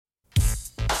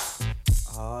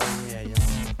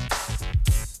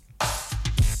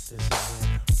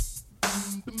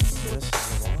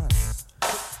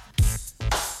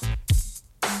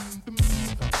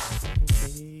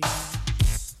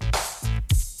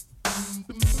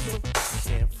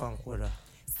funk with her.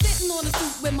 Sitting on the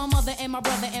stoop with my mother and my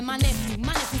brother and my nephew.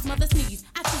 My nephew's mother sneezed.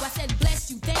 I said, bless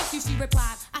you, thank you, she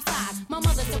replied. I sighed. My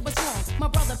mother said, what's wrong? My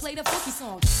brother played a funky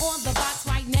song on the box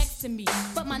right next to me.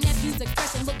 But my nephew's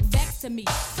expression looked vexed to me.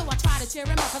 So I tried to cheer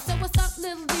him up. I said, what's up,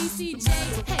 little DCJ?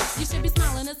 Hey, you should be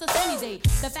smiling, it's a sunny day.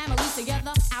 The family's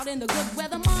together, out in the good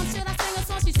weather. Mom, should I sing a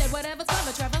song? She said, whatever's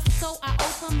clever, Trevor. So I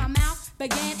opened my mouth,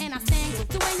 began, and I sang.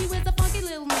 Dwayne, he was a funky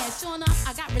little man. Sure enough,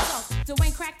 I got results.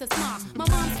 Dwayne cracked a smile. My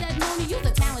mom said, Moni, you're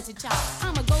a talented child.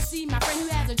 I'ma go see my friend who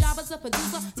has a job as a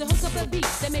producer to hook up a beat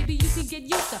that maybe you can get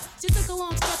used to. She took a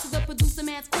long trip to the producer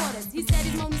man's quarters. He said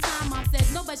he's Moni's time. Mom said,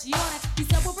 no, but she ordered. He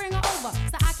said, well, bring her over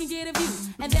so I can get a view.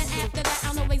 And then after that,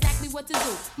 I'll know exactly what to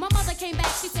do. My mother came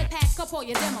back. She said, pack up all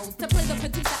your demos to play the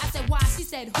producer. I said, why? She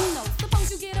said, who knows? Suppose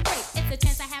you get a break. It's a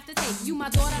chance I have to take. You, my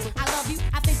daughter, I love you.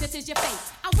 I think this is your fate.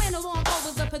 I went along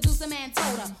over the producer man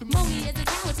told her, Moni is a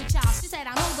talented child. She said,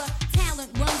 I know the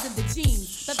talent runs in the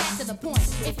genes. But back to the point,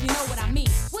 if you know what I mean.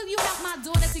 Will you help my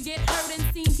daughter to get heard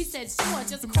and seen? He said, sure,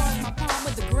 just cross my palm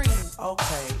with the green.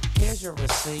 Okay, here's your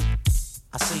receipt.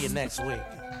 I'll see you next week.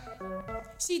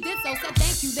 She did so, said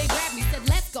thank you, they grabbed me, said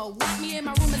let's go. Locked me in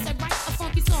my room and said write a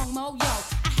funky song, Mo, yo.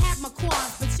 I had my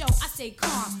qualms, but yo, I stayed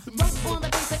calm. Wrote on the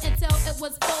paper until it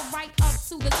was full right up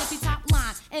to the tippy top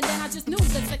line. And then I just knew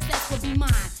the success would be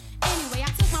mine. Anyway,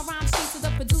 I took my rhyme sheet to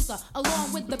the producer,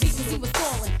 along with the beat cause he was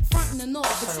falling, frontin' and all.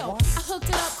 But yo, I hooked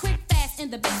it up quick, fast in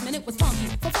the basement, it was funky.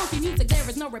 For funky music, there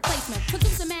is no replacement.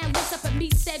 Producer man looked up at me,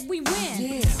 said we win.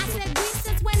 Yeah. I said, we,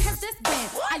 since when has this been?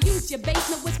 I used your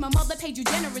basement, which my mother paid you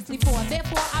generously for.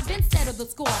 Therefore, I've been settled the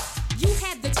score. You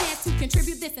had the chance to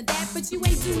contribute this and that, but you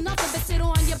ain't do nothing but sit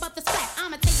on your butt to splat.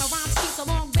 I'ma take my rhyme sheets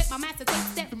along with my master tape,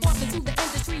 step forth into the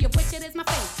industry of which it is my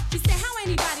fate. She said, how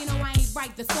anybody know I ain't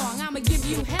write the song? I'ma give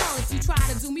you hell if you try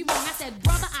to do me wrong. I said,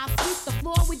 brother, I'll sweep the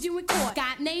floor with you in court.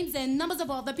 Got names and numbers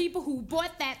of all the people who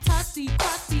bought that tussy,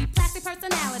 crusty, plastic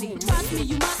personality. Trust me,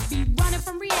 you must be running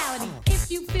from reality.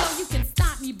 If you feel you can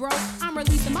stop me, bro, I'm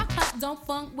releasing my cut, don't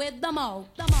funk with the Mo.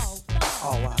 The Mo. The Mo.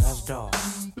 Oh, wow, that's dope.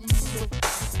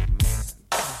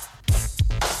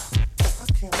 I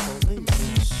can't believe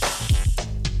this.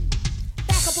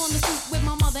 Back up on the stoop with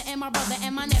my mother and my brother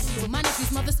and my nephew. My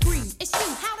nephew's mother screamed, it's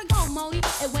you, how'd it go, Moni?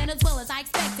 It went as well as I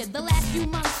expected. The last few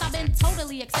months I've been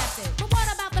totally accepted. But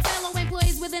what about the fellow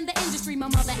employees within the industry? My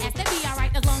mother asked, they'll be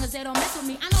alright as long as they don't mess with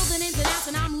me. I know the ins and outs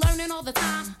and I'm learning all the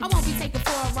time. I won't be taken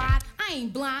for a ride, I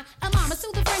ain't blind. A mama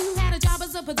sued the friend who had a job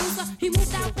as a producer. He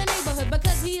moved out the neighborhood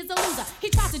because he is a loser. He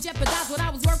tried to jeopardize what I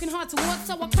was working hard towards,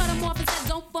 so I cut him off and said,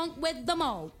 don't funk with the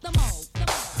Mo. The Mo. The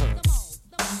Mo. The Mo.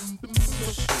 The Mo.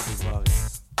 Shitty bugging.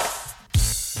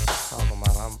 Talking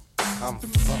about I'm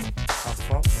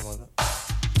funking with it.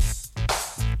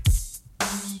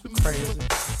 Crazy.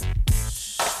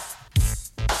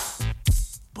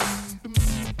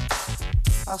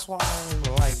 That's why I don't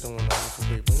even like doing that for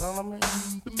people, you know what I mean?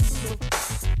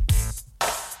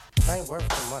 It ain't worth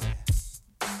the money.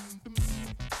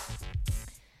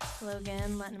 Hello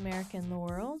again, Latin America and the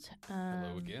world.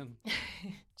 Hello again.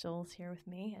 Joel's here with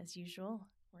me, as usual.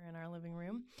 We're in our living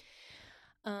room.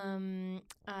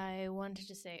 I wanted to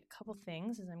just say a couple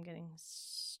things as I'm getting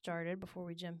started before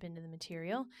we jump into the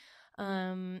material.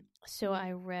 So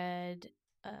I read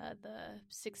the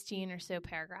 16 or so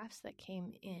paragraphs that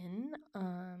came in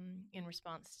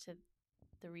response to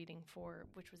the reading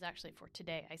which was actually for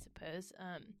today, I suppose,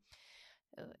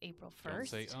 April 1st. Don't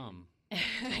say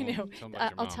I know. Tell 'em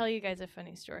about your I'll mom. tell you guys a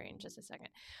funny story in just a second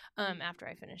after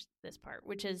I finish this part,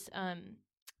 which is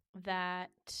that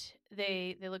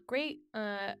they look great.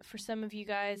 For some of you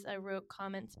guys, I wrote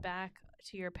comments back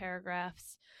to your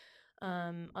paragraphs.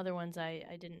 Other ones,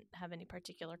 I didn't have any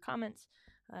particular comments.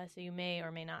 So you may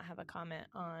or may not have a comment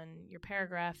on your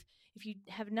paragraph. If you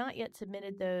have not yet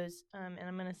submitted those, and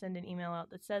I'm going to send an email out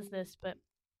that says this, but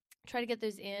try to get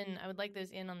those in. I would like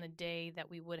those in on the day that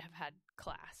we would have had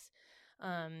class.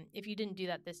 If you didn't do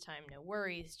that this time, no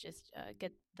worries. Just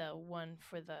get the one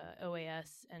for the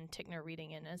OAS and Tickner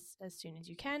reading in as soon as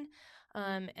you can.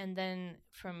 And then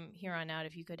from here on out,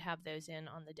 if you could have those in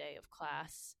on the day of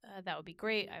class, that would be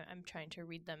great. I'm trying to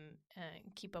read them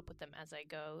and keep up with them as I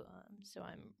go. So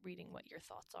I'm reading what your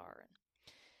thoughts are.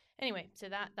 Anyway, so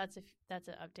that's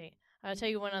an update. I'll tell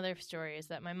you one other story is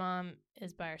that my mom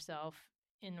is by herself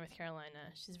in North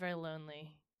Carolina. She's very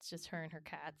lonely. It's just her and her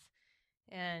cats.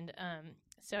 And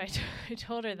so I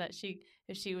told her that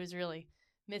if she was really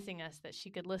missing us, that she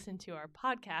could listen to our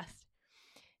podcast.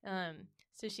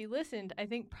 So she listened, I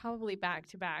think, probably back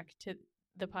to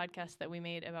the podcast that we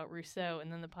made about Rousseau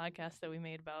and then the podcast that we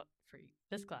made about for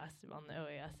this class on the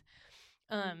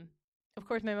OAS. Of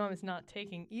course, my mom is not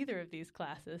taking either of these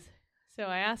classes. So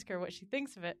I ask her what she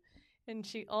thinks of it, and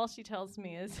all she tells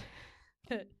me is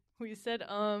that we said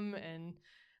and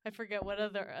I forget what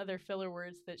other filler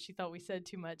words that she thought we said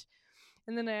too much.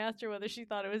 And then I asked her whether she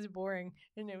thought it was boring,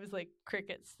 and it was like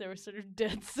crickets. There was sort of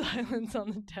dead silence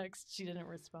on the text. She didn't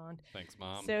respond. Thanks,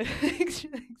 Mom. So thanks,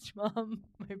 Mom,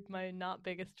 my not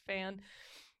biggest fan.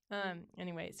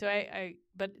 Anyway, so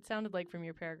but it sounded like from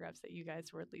your paragraphs that you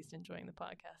guys were at least enjoying the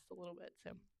podcast a little bit.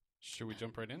 So should we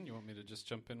jump right in? You want me to just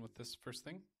jump in with this first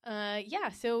thing? Yeah.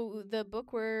 So the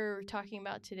book we're talking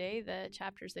about today, the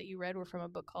chapters that you read were from a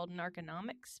book called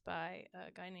Narconomics by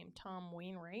a guy named Tom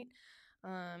Wainwright.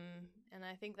 And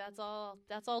I think that's all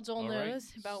Joel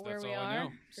knows about where we are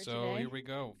for so today. Here we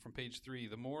go from page 3.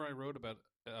 The more I wrote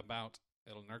about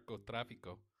El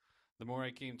Narcotráfico, the more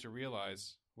I came to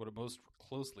realize what it most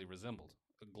closely resembled: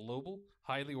 a global,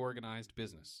 highly organized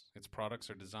business. Its products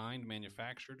are designed,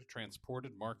 manufactured,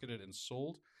 transported, marketed, and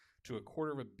sold to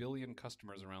 250 million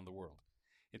customers around the world.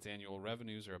 Its annual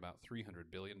revenues are about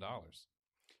 $300 billion.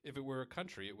 If it were a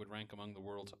country, it would rank among the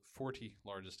world's 40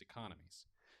 largest economies.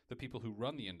 The people who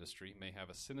run the industry may have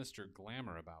a sinister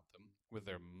glamour about them, with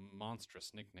their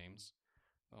monstrous nicknames.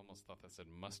 I almost thought that said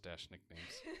mustache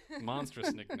nicknames.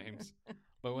 Monstrous nicknames.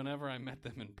 But whenever I met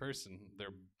them in person, their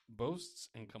boasts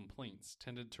and complaints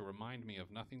tended to remind me of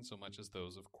nothing so much as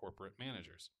those of corporate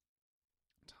managers.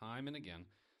 Time and again,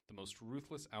 the most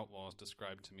ruthless outlaws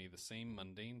described to me the same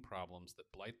mundane problems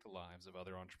that blight the lives of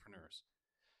other entrepreneurs: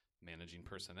 managing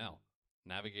personnel,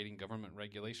 navigating government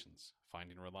regulations,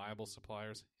 finding reliable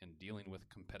suppliers, and dealing with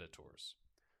competitors.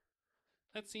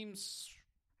 That seems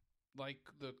like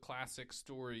the classic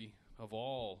story of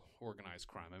all organized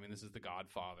crime. I mean, this is The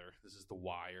Godfather, this is The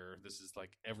Wire, this is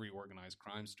like every organized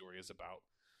crime story is about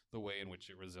the way in which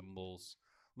it resembles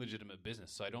legitimate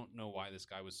business. So I don't know why this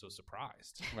guy was so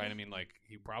surprised, right? I mean, like,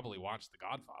 he probably watched The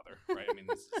Godfather, right? I mean,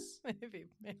 this is... maybe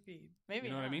you know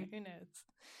not. What I mean? Who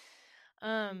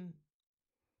knows?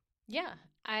 Yeah,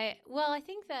 I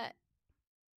think that,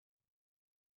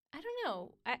 I don't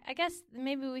know. I guess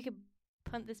maybe we could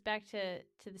punt this back to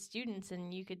the students,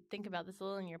 and you could think about this a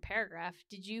little in your paragraph.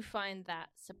 Did you find that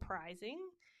surprising,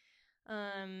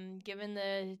 given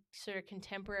the sort of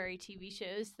contemporary TV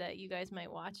shows that you guys might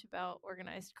watch about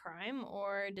organized crime,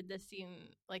 or did this seem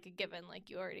like a given, like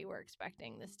you already were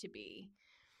expecting this to be?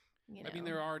 I mean,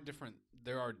 there are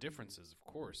differences, of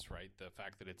course, right? The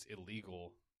fact that it's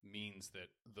illegal means that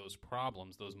those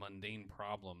problems, those mundane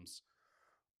problems,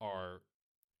 are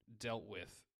dealt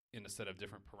with in a set of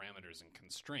different parameters and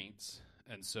constraints.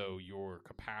 And so your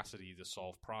capacity to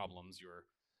solve problems,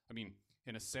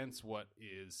 in a sense, what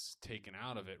is taken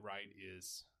out of it, right,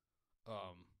 is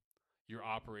you're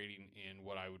operating in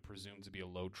what I would presume to be a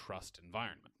low trust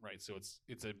environment, right? So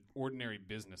it's an ordinary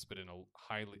business, but in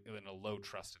a low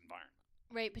trust environment.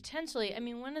 Right, potentially. I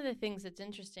mean, one of the things that's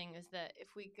interesting is that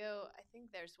if we go, I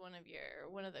think there's one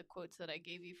of the quotes that I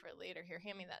gave you for later here.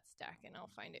 Hand me that stack and I'll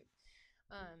find it.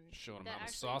 Showing them how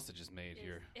the sausage is made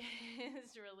here.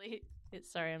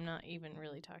 Sorry, I'm not even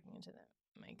really talking into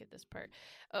the mic at this part.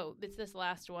 Oh, it's this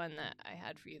last one that I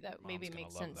had for you that maybe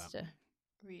makes sense to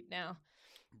read now.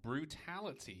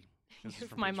 Brutality.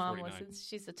 If my mom 49. Listens,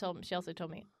 she also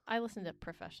told me I listen to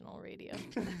professional radio.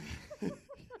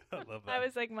 I love that. I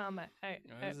was like, Mama,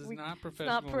 this is not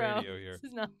professional radio here.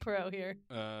 This is not pro here.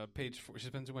 Page 4. She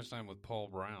spent too much time with Paul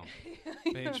Brown.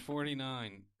 Page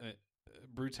 49.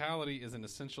 Brutality is an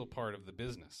essential part of the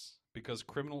business. Because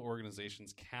criminal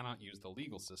organizations cannot use the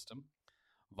legal system,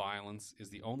 violence is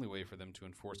the only way for them to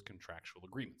enforce contractual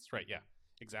agreements. Right, yeah,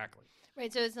 exactly.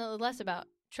 Right, so it's less about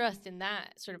trust in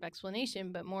that sort of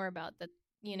explanation, but more about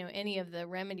any of the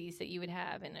remedies that you would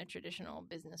have in a traditional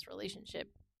business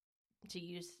relationship. To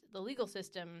use the legal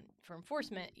system for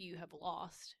enforcement, you have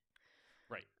lost.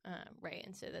 Right. Right.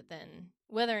 And so that then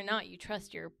whether or not you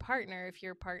trust your partner, if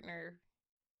your partner,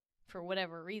 for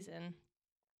whatever reason,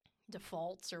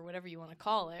 defaults or whatever you want to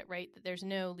call it, right, that there's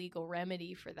no legal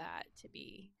remedy for that to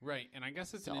be right. And I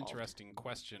guess it's solved. An interesting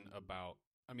question about,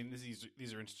 I mean,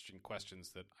 these are interesting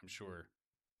questions that I'm sure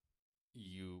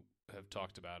you have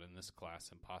talked about in this class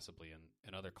and possibly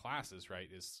in other classes, right,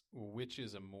 is which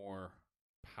is a more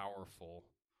powerful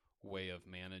way of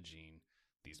managing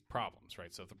these problems,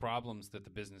 right? So if the problems that the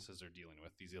businesses are dealing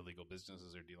with, these illegal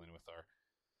businesses are dealing with, are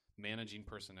managing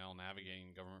personnel,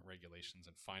 navigating government regulations,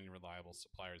 and finding reliable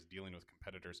suppliers, dealing with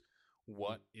competitors,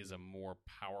 what is a more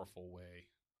powerful way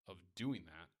of doing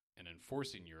that and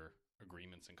enforcing your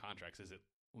agreements and contracts? Is it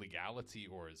legality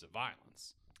or is it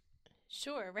violence?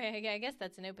 Sure, right. I guess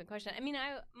that's an open question. I mean,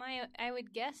 I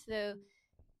would guess, though,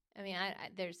 I mean, I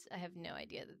have no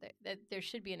idea that there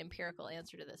should be an empirical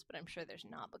answer to this, but I'm sure there's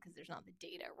not because there's not the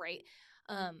data, right?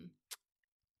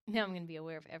 Now I'm going to be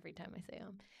aware of every time I say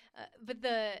but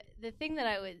the thing that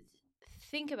I would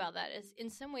think about that is, in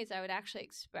some ways, I would actually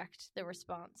expect the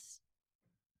response,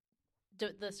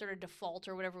 the sort of default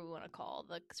or whatever we want to call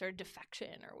the sort of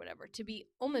defection or whatever, to be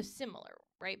almost similar,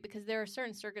 right? Because there are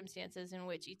certain circumstances in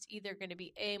which it's either going to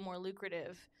be more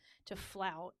lucrative to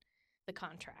flout the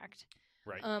contract,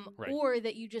 Right. or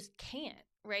that you just can't,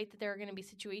 right? That there are going to be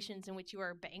situations in which you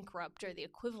are bankrupt or the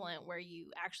equivalent, where you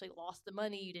actually lost the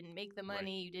money, you didn't make the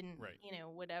money, you didn't,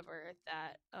 whatever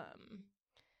that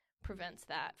prevents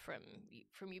that from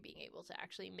you being able to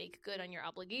actually make good on your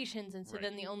obligations. And so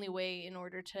then the only way, in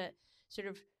order to sort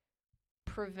of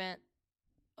prevent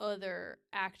other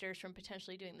actors from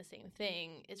potentially doing the same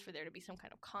thing, is for there to be some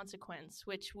kind of consequence,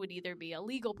 which would either be a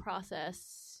legal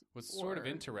process. What's sort of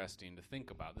interesting to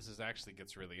think about, this actually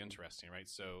gets really interesting, right?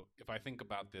 So if I think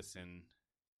about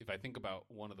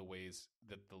one of the ways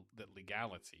that that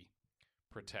legality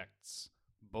protects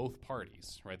both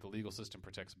parties, right? The legal system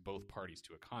protects both parties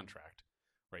to a contract,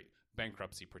 right?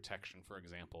 Bankruptcy protection, for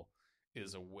example,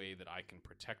 is a way that I can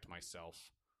protect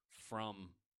myself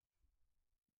from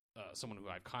someone who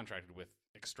I've contracted with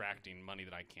extracting money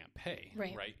that I can't pay,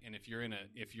 right? And if you're in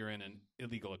an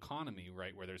illegal economy,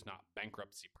 right, where there's not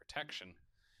bankruptcy protection,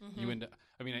 you end up.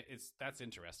 I mean, that's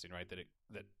interesting, right?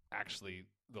 That actually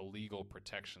the legal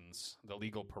protections, the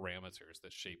legal parameters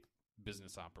that shape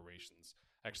business operations,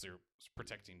 actually are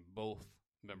protecting both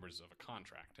members of a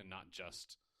contract and not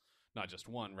just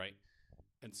one, right?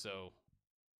 And so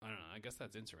I don't know. I guess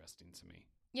that's interesting to me.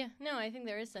 Yeah, no, I think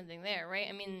there is something there, right?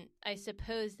 I mean, I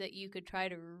suppose that you could try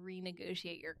to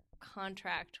renegotiate your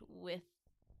contract with,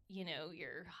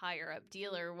 your higher up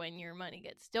dealer when your money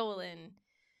gets stolen,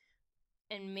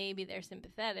 and maybe they're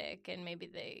sympathetic and maybe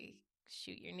they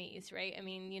shoot your knees, right? I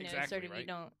mean, exactly, sort of, right? You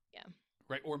don't,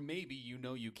 Right, or maybe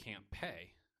you can't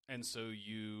pay, and so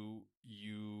you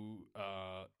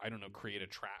I don't know, create a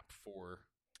trap for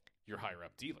your higher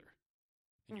up dealer.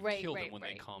 And you kill them when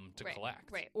they come to collect.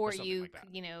 Right. Or you, like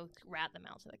that. Rat them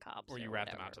out to the cops. Or you rat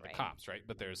them out to the cops, right?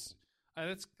 But there's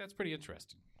that's pretty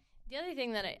interesting. The other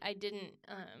thing that I didn't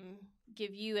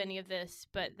give you any of this,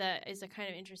 but that is a kind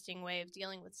of interesting way of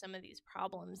dealing with some of these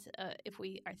problems, if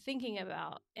we are thinking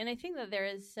about, and I think that there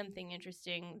is something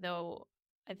interesting, though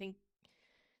I think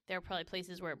there are probably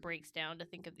places where it breaks down to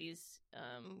think of these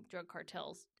drug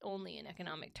cartels only in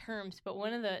economic terms. But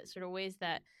one of the sort of ways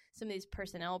that some of these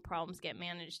personnel problems get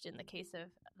managed in the case of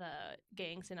the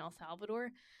gangs in El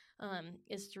Salvador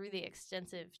is through the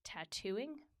extensive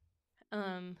tattooing.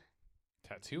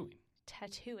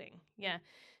 Tattooing, yeah.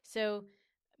 So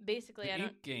basically, the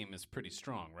ink game is pretty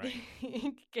strong, right? The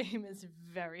ink game is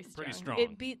very strong. Pretty strong.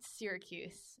 It beats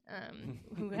Syracuse,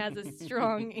 who has a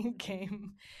strong ink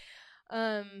game.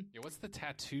 What's the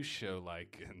tattoo show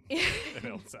like in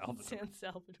El Salvador? San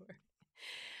Salvador.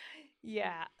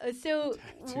 Yeah. So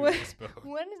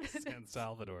San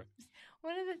Salvador.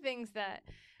 One of the things that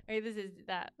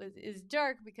is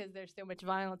dark because there's so much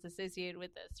violence associated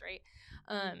with this, right?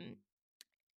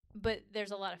 But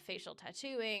there's a lot of facial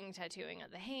tattooing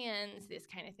of the hands, this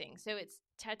kind of thing. So it's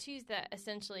tattoos that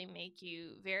essentially make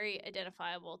you very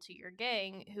identifiable to your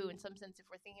gang, who in some sense, if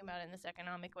we're thinking about it in this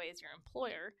economic way, is your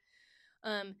employer.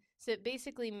 So it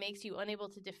basically makes you unable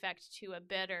to defect to a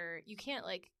better, you can't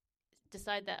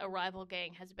decide that a rival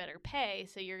gang has better pay,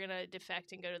 so you're going to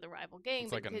defect and go to the rival gang.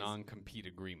 It's like a non-compete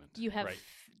agreement. You have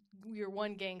your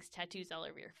one gang's tattoos all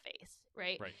over your face,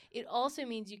 right? Right. It also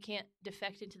means you can't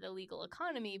defect into the legal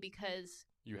economy because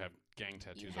you have gang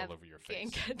tattoos all over your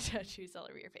face. Gang tattoos all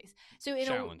over your face. So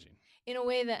challenging. In a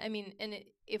way that, I mean,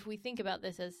 if we think about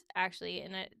this as actually,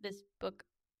 and this book,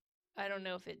 I don't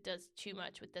know if it does too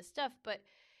much with this stuff, but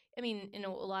I mean, in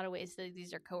a lot of ways,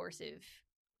 these are coercive.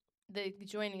 The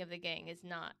joining of the gang is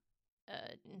not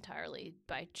entirely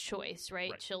by choice,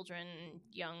 right? Children,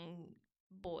 young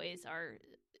boys are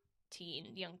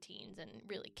young teens, and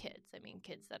really kids. I mean,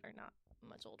 kids that are not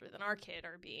much older than our kid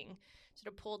are being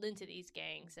sort of pulled into these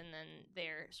gangs, and then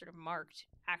they're sort of marked,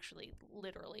 actually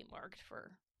literally marked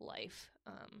for life,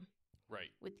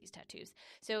 with these tattoos.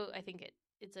 So I think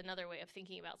it's another way of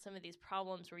thinking about some of these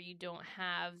problems where you don't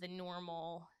have the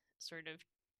normal sort of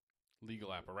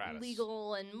legal apparatus,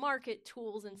 legal and market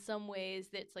tools in some ways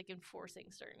that's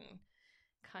enforcing certain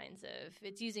kinds of,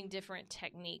 it's using different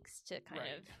techniques to kind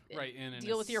of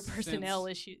deal with your personnel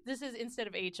issues. This is, instead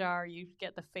of HR, you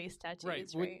get the face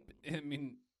tattoos, right? I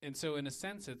mean, and so in a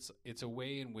sense, it's a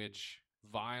way in which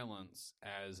violence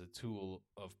as a tool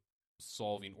of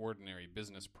solving ordinary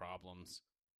business problems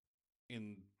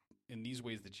in in these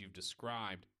ways that you've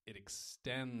described, it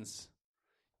extends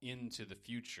into the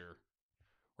future,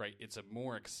 right? It's a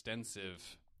more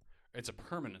extensive, it's a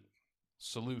permanent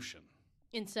solution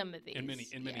In some of these. in many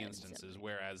instances,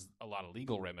 whereas a lot of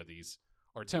legal remedies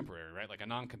are temporary, right? Like a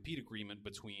non-compete agreement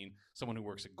between someone who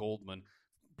works at Goldman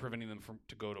preventing them from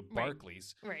to go to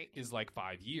Barclays Right. is like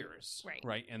 5 years,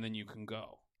 Right. And then you can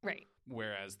go. Right.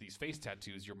 Whereas these face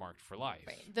tattoos, you're marked for life.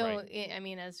 Right. Though, right? I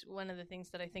mean, as one of the things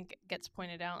that I think gets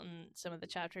pointed out in some of the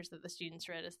chapters that the students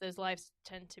read is those lives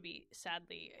tend to be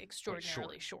sadly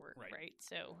extraordinarily short. Right.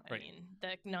 So, I mean,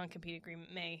 the non-compete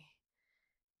agreement may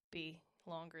be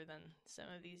longer than some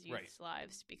of these youth's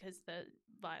lives because the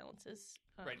violence is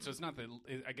right. So it's not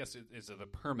I guess it's the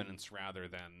permanence rather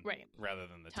than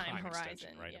the time horizon,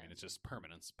 extension, right? yeah. I mean, it's just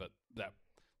permanence, but that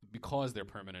because they're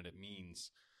permanent, it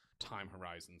means time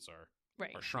horizons are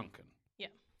shrunken. Yeah.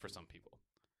 For some people.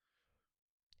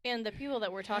 And the people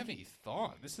that we're talking heavy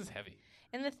thought. This is heavy.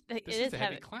 And this it is is a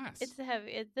heavy class. It's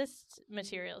heavy. This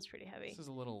material is pretty heavy. This is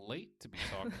a little late to be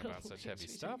talking about such heavy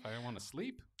stuff. I want to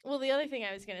sleep. Well, the other thing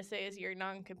I was going to say is your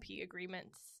non-compete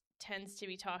agreements tends to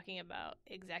be talking about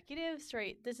executives,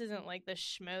 right? This isn't like the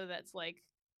schmo that's like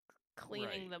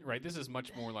cleaning the... Right, this is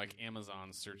much more like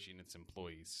Amazon searching its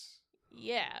employees.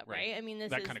 Yeah, right? I mean,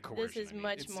 this kind of coercion. This is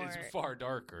much more... It's far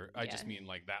darker. I just mean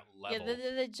like that level.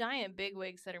 Yeah, the giant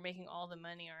bigwigs that are making all the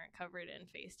money aren't covered in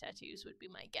face tattoos would be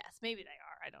my guess. Maybe they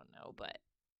are, I don't know, but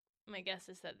my guess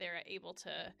is that they're able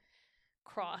to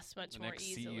cross much more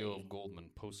easily. CEO of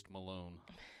Goldman, Post Malone.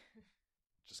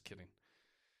 Just kidding.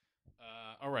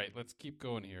 All right, let's keep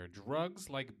going here. Drugs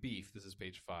like beef, this is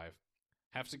page 5,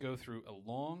 have to go through a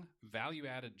long,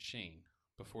 value-added chain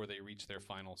before they reach their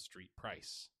final street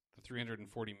price. The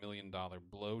 $340 million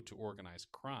blow to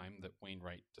organized crime that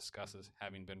Wainwright discusses,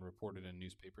 having been reported in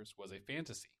newspapers, was a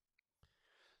fantasy.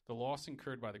 The loss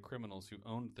incurred by the criminals who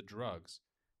owned the drugs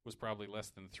was probably less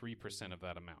than 3% of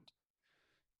that amount.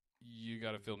 You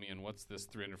got to fill me in. What's this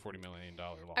 $340 million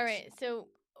loss? All right, so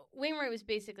Wainwright was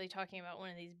basically talking about one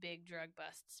of these big drug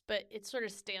busts, but it sort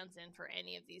of stands in for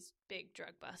any of these big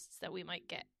drug busts that we might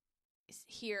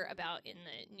hear about in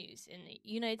the news in the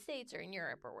United States or in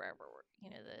Europe or wherever we're,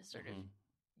 the sort of,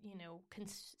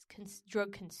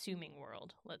 drug consuming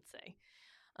world, let's say.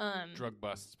 Drug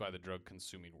busts by the drug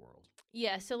consuming world.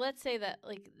 Yeah, so let's say that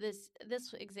like this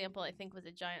example I think was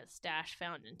a giant stash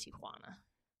found in Tijuana.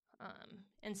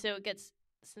 And so it gets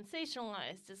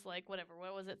sensationalized as like whatever,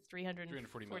 what was it,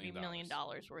 $340 million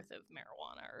worth of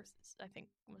marijuana, or I think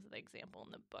was the example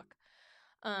in the book.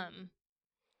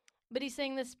 But he's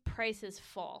saying this price is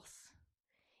false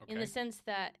in the sense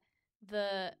that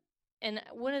and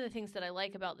one of the things that I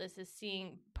like about this is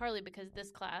seeing, partly because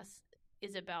this class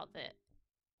is about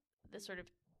the sort of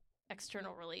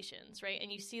external relations, right?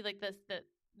 And you see like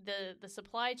the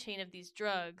supply chain of these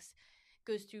drugs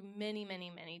goes through many,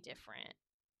 many, many different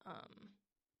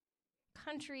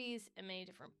countries and many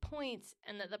different points,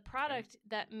 and that the product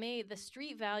that made the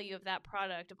street value of that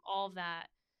product, of all of that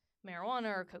marijuana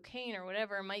or cocaine or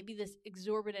whatever, might be this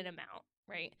exorbitant amount,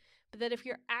 right? But that if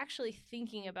you're actually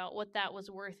thinking about what that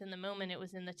was worth in the moment it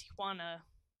was in the Tijuana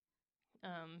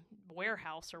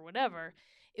warehouse or whatever,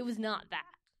 it was not that,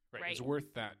 right? It's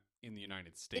worth that in the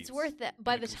United States. It's worth that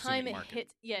by the time it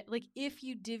hits, like if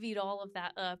you divvied all of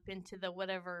that up into the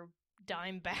whatever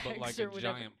dime bags but like or a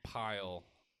whatever. giant pile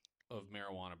of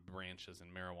marijuana branches and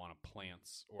marijuana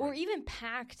plants. Or even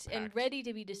packed and ready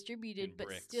to be distributed, but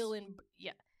bricks. Still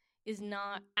is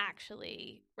not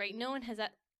actually, right? No one has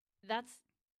that. That's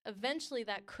eventually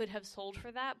that could have sold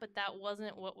for that, but that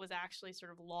wasn't what was actually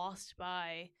sort of lost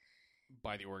by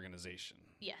the organization.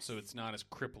 Yes. So it's not as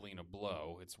crippling a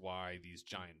blow. It's why these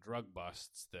giant drug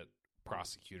busts that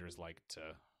prosecutors like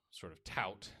to sort of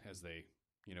tout as they,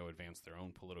 advance their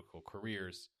own political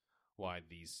careers, why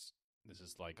this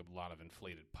is like a lot of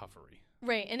inflated puffery.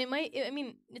 Right. And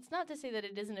it's not to say that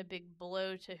it isn't a big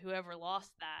blow to whoever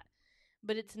lost that,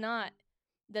 but it's not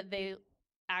that they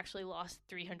actually lost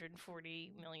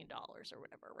 $340 million or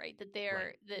whatever, right? That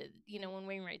they're when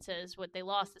Wainwright says what they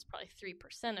lost is probably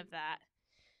 3% of that.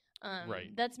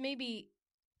 Right. That's maybe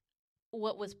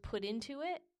what was put into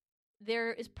it.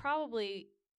 There is probably,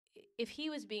 if he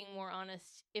was being more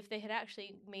honest, if they had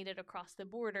actually made it across the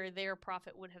border, their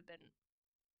profit would have been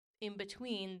in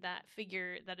between that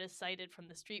figure that is cited from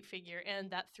the street figure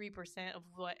and that 3% of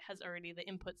what has already, the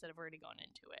inputs that have already gone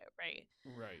into it, right?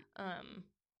 Right.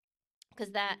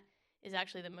 Because that is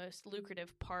actually the most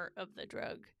lucrative part of the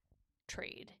drug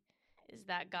trade, is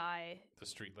that guy. The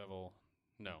street level,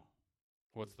 no.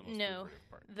 What's the most No, lucrative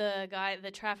part?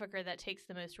 the trafficker that takes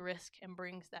the most risk and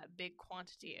brings that big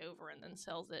quantity over and then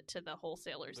sells it to the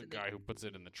wholesalers. The in guy who puts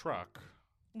it in the truck.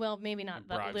 well, maybe not and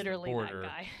bribes the literally border. that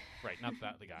guy, Right, not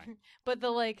that the guy. but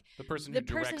The person who the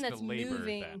person directs that's the labor.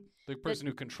 moving The person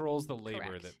who controls the labor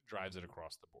Correct. that drives it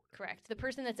across the border. correct, the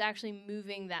person that's actually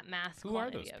moving that mass Who are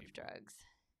quantity those of people? drugs.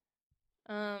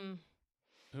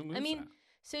 Who moves mean, that?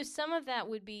 So some of that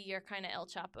would be your kind of El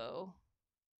Chapo,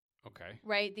 Okay.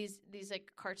 right? These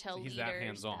like cartel So he's leaders that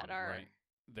hands-on, that are right?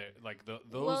 Those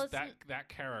Well, it's- that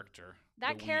character.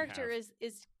 that we character have-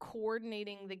 is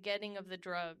coordinating the getting of the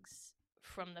drugs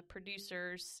from the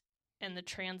producers and the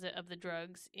transit of the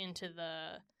drugs into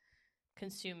the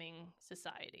consuming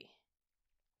society.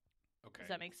 okay. Does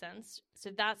that make sense? So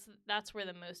that's where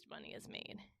the most money is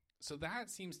made. So that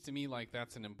seems to me like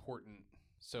that's an important.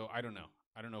 So I don't know.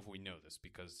 I don't know if we know this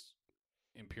because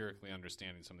empirically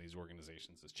understanding some of these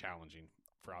organizations is challenging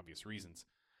for obvious reasons.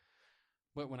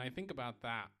 But when I think about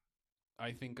that,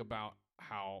 I think about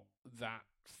how that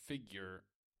figure,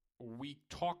 we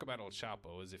talk about El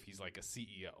Chapo as if he's like a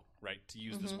CEO, right? To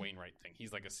use this Mhm. Wainwright thing,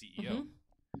 he's like a CEO.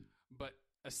 But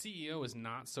a CEO is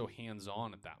not so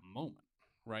hands-on at that moment,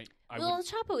 right? Well, El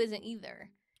Chapo isn't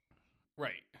either.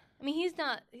 Right. I mean, he's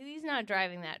not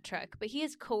driving that truck, but he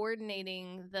is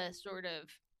coordinating the sort of.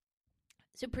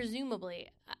 So presumably,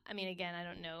 I mean, again, I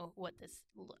don't know what this.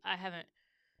 I haven't.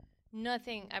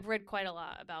 Nothing. I've read quite a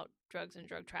lot about drugs and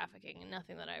drug trafficking, and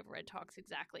nothing that I've read talks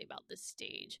exactly about this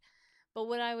stage. But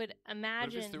what I would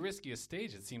imagine. But if it's the riskiest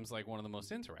stage, it seems like one of the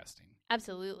most interesting.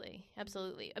 Absolutely.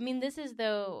 Absolutely. I mean, this is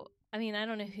though. I mean, I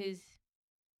don't know who's.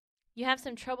 You have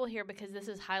some trouble here because this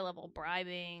is high level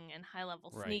bribing and high level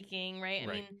Right. sneaking, right? I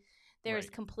Right. mean, there's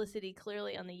Right. complicity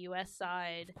clearly on the U.S.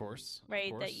 side, Of course.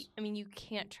 right? Of That course. I mean, you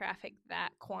can't traffic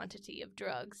that quantity of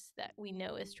drugs that we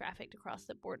know is trafficked across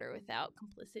the border without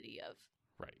complicity of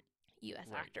Right. U.S.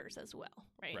 Right. actors as well,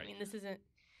 right? Right. I mean, this isn't.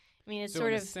 I mean, it's So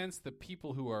sort in of a sense, the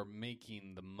people who are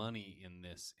making the money in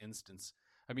this instance,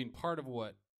 I mean, part of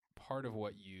what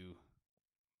you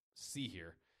see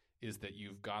here is that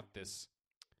you've got this.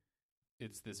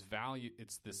 It's this value.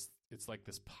 It's like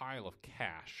this pile of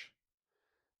cash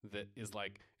that is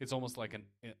like it's almost like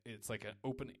it's like an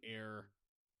open air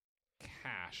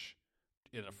cash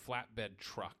in a flatbed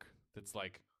truck that's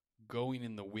like going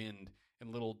in the wind,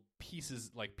 and little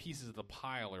pieces of the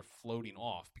pile are floating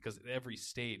off because at every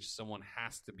stage someone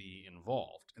has to be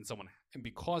involved, and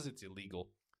because it's illegal,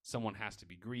 someone has to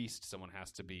be greased, someone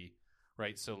has to be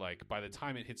right. So like by the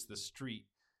time it hits the street,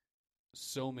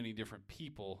 so many different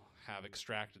people have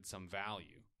extracted some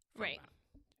value from Right. that.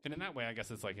 And in that way, I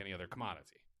guess it's like any other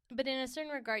commodity, But in a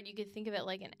certain regard, you could think of it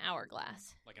like an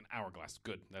hourglass, like an hourglass.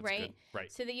 Good, that's Right? good.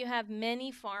 Right. so that you have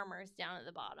many farmers down at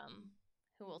the bottom,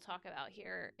 who we'll talk about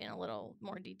here in a little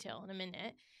more detail in a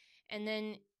minute. And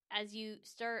then as you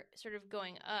start sort of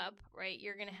going up, right,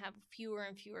 you're going to have fewer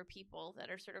and fewer people that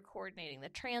are sort of coordinating the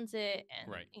transit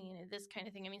and Right. this kind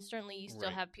of thing. I mean, certainly you still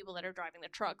Right. have people that are driving the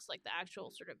trucks, like the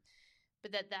actual sort of,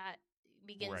 but that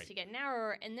begins Right. to get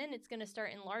narrower, and then it's going to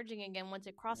start enlarging again once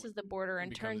it crosses the border It and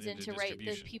becomes turns into into right the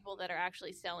distribution. people that are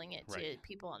actually selling it to Right.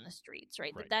 people on the streets,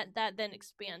 right? Right. That then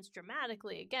expands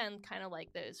dramatically again, kind of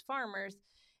like those farmers,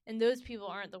 and those people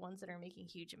aren't the ones that are making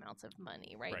huge amounts of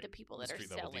money, right? Right. The people The that are street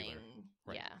level selling, dealer.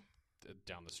 Right. yeah,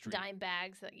 Down the street. dime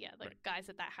bags, the Right. guys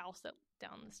at that house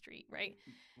down the street, right?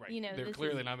 Right. you know, They're this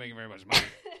clearly is- not making very much money.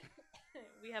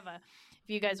 We have if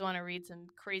you guys want to read some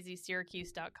crazy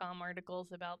Syracuse.com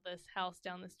articles about this house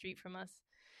down the street from us,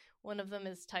 one of them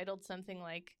is titled something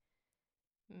like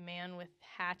 "Man with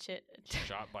Hatchet."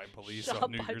 Shot by police Shot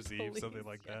on New by Year's Eve, something police,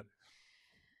 like yeah. that.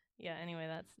 Yeah, anyway,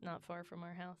 that's not far from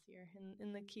our house here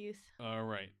in the Cuse. All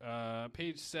right.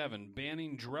 Page 7,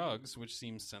 banning drugs, which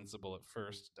seems sensible at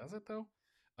first. Does it, though?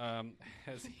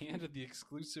 Has handed the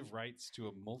exclusive rights to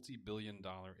a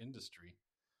multi-billion-dollar industry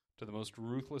to the most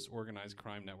ruthless organized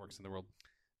crime networks in the world.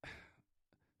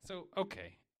 So,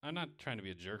 okay, I'm not trying to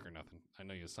be a jerk or nothing. I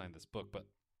know you signed this book, but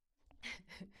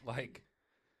like,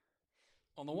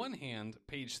 on the one hand,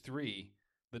 page 3,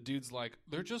 the dude's like,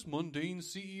 they're just mundane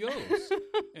CEOs.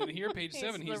 And here, page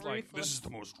 7, he's like, this is the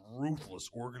most ruthless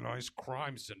organized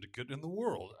crime syndicate in the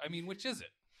world. I mean, which is it?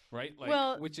 Right? Like,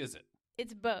 Well, which is it?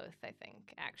 It's both, I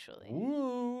think, actually.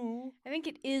 Ooh. I think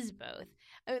it is both.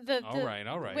 All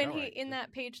right. When in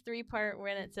that page 3 part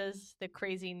when it says the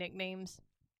crazy nicknames,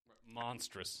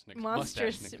 Monstrous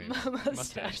monstrous mustache nicknames.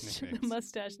 Mustache nicknames.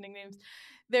 mustache nicknames.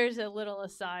 There's a little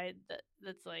aside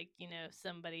that's like,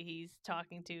 somebody he's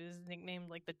talking to is nicknamed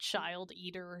like the Child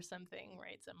Eater or something,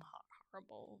 right? Some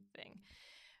horrible thing.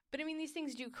 But I mean, these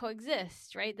things do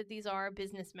coexist, right? That these are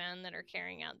businessmen that are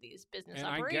carrying out these business And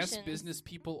operations. I guess business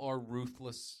people are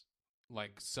ruthless.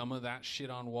 Like, some of that shit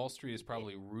on Wall Street is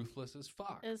probably ruthless as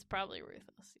fuck. It's probably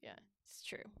ruthless. Yeah, it's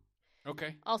true.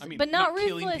 Okay. Also, I mean, but not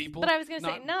killing ruthless. people, But I was going to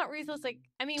say not not ruthless. Like,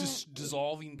 I mean, just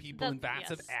dissolving people in vats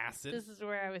of acid. This is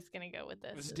where I was going to go with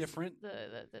this. It's different.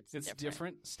 That's It's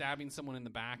different. Stabbing someone in the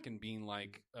back and being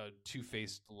like a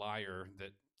two-faced liar that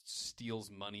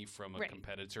steals money from a Right.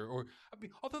 competitor. Or, I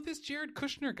mean, although this Jared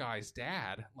Kushner guy's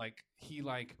dad, like, he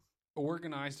like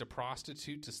organized a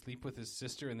prostitute to sleep with his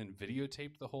sister and then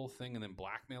videotaped the whole thing and then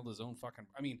blackmailed his own fucking.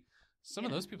 I mean, some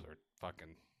of Yeah. those people are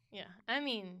fucking. Yeah, I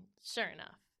mean, sure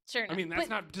enough. Sure enough. I mean, that's But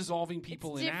not dissolving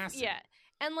people in acid. Yeah,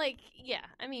 and like, yeah,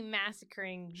 I mean,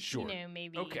 massacring. Sure. You know,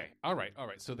 maybe. Okay. All right.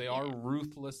 So they are Yeah.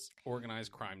 ruthless,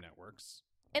 organized crime networks.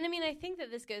 And I mean, I think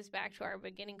that this goes back to our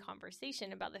beginning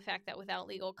conversation about the fact that without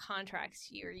legal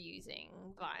contracts, you're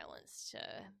using violence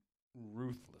to.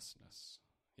 Ruthlessness.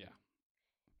 Yeah.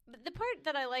 But the part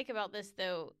that I like about this,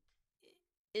 though,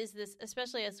 is this,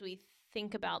 especially as we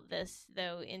think about this,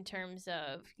 though, in terms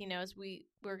of, you know, as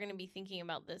we're going to be thinking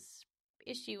about this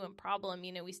issue and problem,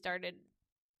 you know, we started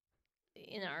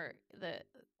in the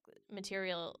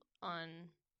material on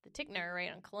the Tickner,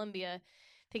 right, on Colombia,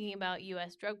 thinking about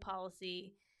U.S. drug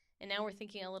policy, and now we're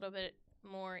thinking a little bit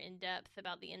more in depth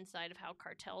about the inside of how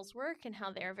cartels work and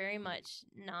how they're very much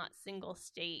not single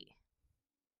state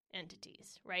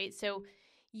entities, right? So,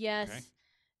 yes, Okay.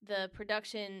 the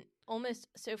production almost,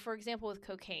 so for example, with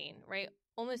cocaine, right?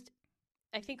 Almost,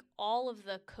 I think all of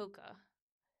the coca,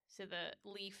 so the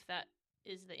leaf that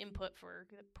is the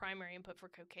primary input for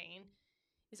cocaine,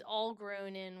 is all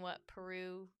grown in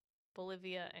Peru,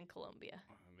 Bolivia, and Colombia.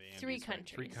 The Three Andes, right?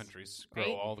 countries. Three countries grow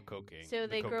Right? all the cocaine. So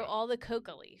they grow all the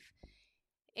coca leaf.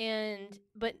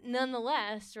 But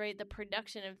nonetheless, right, the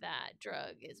production of that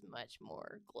drug is much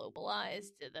more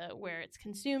globalized. Where it's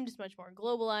consumed is much more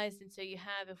globalized. And so you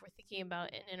have, if we're thinking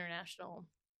about an international,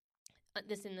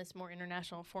 this more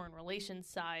international foreign relations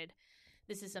side,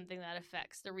 this is something that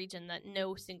affects the region that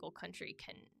no single country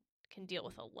can deal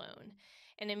with alone.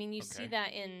 And I mean, you see Okay.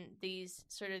 that in these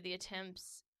sort of the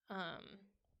attempts.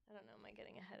 I don't know. Am I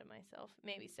getting ahead of myself?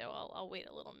 Maybe so. I'll wait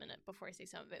a little minute before I say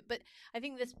some of it. But I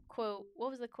think this quote. What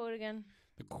was the quote again?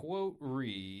 The quote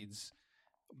reads,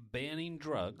 "Banning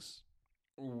drugs,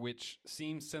 which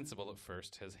seems sensible at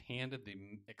first, has handed the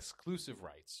exclusive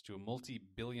rights to a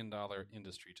multi-billion-dollar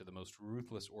industry to the most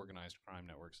ruthless organized crime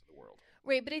networks in the world."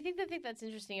 Right. But I think the thing that's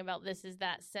interesting about this is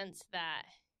that sense that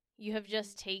you have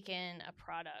just taken a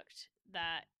product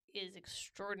that is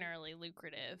extraordinarily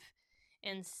lucrative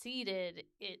and ceded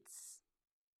its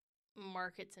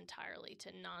markets entirely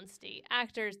to non-state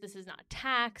actors. This is not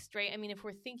taxed, right? I mean, if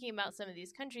we're thinking about some of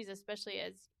these countries, especially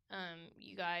as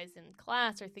you guys in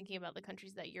class are thinking about the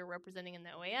countries that you're representing in the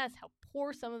OAS, how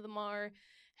poor some of them are,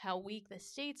 how weak the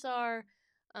states are,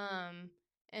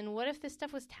 and what if this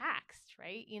stuff was taxed,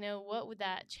 right? You know, what would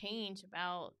that change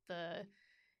about the,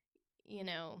 you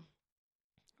know,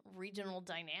 regional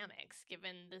dynamics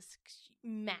given this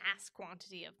mass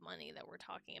quantity of money that we're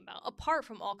talking about, apart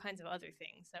from all kinds of other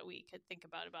things that we could think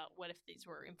about what if these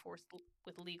were enforced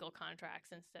with legal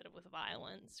contracts instead of with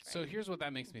violence, right? So here's what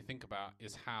that makes me think about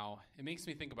is how it makes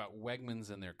me think about Wegmans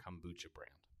and their kombucha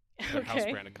brand. Their house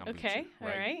brand of kombucha. Okay, all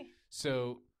right.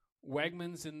 So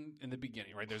Wegmans in the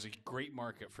beginning, right? There's a great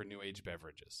market for new age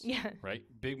beverages. Yeah. Right?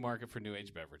 Big market for new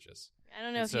age beverages. I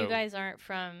don't know And if so- you guys aren't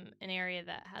from an area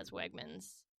that has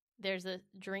Wegmans. There's a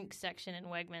drink section in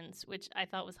Wegmans, which I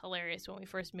thought was hilarious when we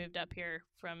first moved up here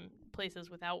from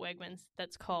places without Wegmans.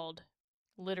 That's called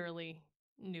literally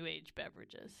new age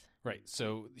beverages. Right.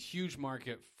 So huge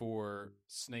market for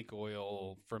snake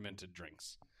oil fermented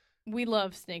drinks. We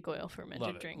love snake oil fermented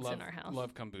Love it. drinks Love, in our house.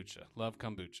 Love kombucha. Love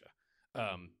kombucha.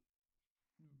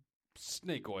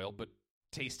 Snake oil, but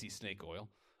tasty snake oil.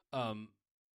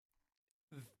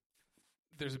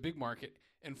 There's a big market,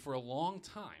 and for a long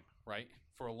time, right?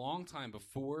 For a long time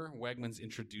before Wegmans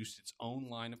introduced its own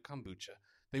line of kombucha,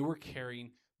 they were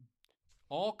carrying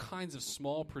all kinds of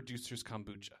small producers'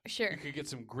 kombucha. Sure. You could get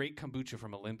some great kombucha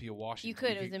from Olympia, Washington. You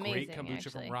could. It was get amazing, Great kombucha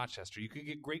actually. from Rochester. You could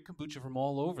get great kombucha from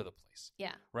all over the place.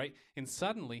 Yeah. Right? And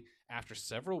suddenly, after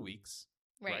several weeks,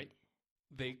 Right.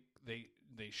 they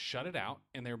shut it out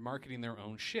and they're marketing their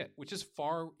own shit, which is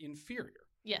far inferior.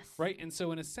 Yes. Right? And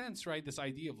so in a sense, right, this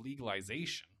idea of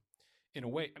legalization, in a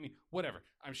way, I mean, whatever.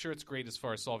 I'm sure it's great as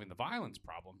far as solving the violence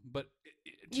problem, but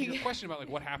to your question about like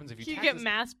what happens if you You tax get this,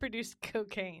 mass-produced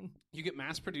cocaine. you get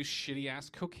mass-produced shitty-ass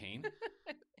cocaine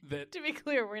that To be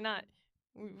clear, we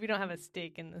don't have a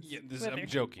stake in this. I'm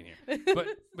joking here.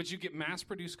 But you get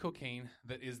mass-produced cocaine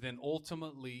that is then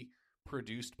ultimately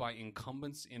produced by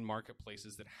incumbents in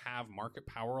marketplaces that have market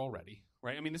power already,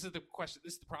 right? I mean, this is the question.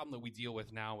 This is the problem that we deal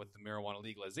with now with the marijuana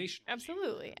legalization regime,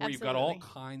 Absolutely. where you've got all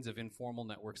kinds of informal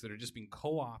networks that are just being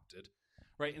co-opted,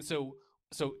 right? And so,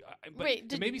 but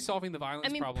Right, maybe solving the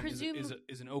violence problem presume-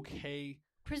 is an okay,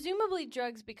 Presumably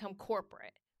drugs become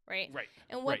corporate, right? right?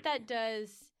 And what right. that does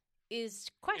is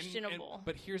And- questionable.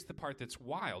 but here's the part that's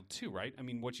wild too, right? I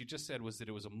mean, what you just said was that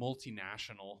it was a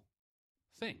multinational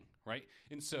thing, right?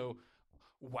 And so,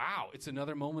 wow, it's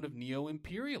another moment of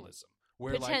neo-imperialism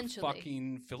where like Potentially.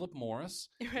 fucking Philip Morris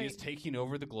Right. is taking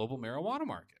over the global marijuana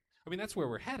market. I mean, that's where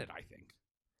we're headed, I think.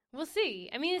 We'll see.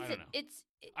 I mean, I don't know. it's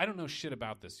I don't know shit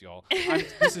about this, y'all.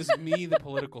 This is me, the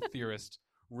political theorist,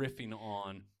 riffing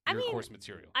on I your mean, course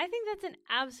material. I think that's an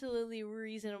absolutely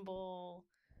reasonable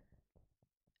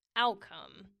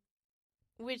outcome,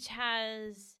 which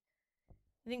has,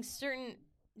 I think, certain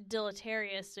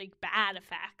deleterious, like bad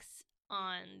effects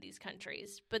on these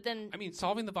countries. But then, I mean,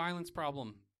 solving the violence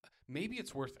problem, maybe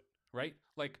it's worth it, right?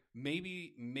 Like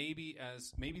maybe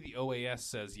the OAS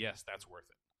says yes, that's worth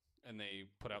it, and they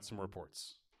put out some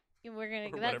reports. we're gonna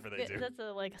or whatever they do. That's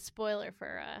a spoiler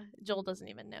for Joel doesn't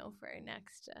even know for our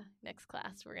next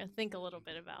class. We're gonna think a little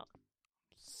bit about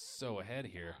So ahead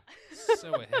here,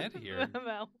 so ahead here.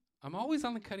 about I'm always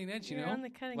on the cutting edge, you You're know. on the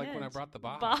cutting like when I edge. brought the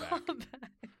Baja Baja back.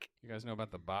 back. You guys know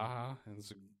about the Baja?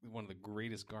 It's one of the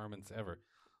greatest garments ever.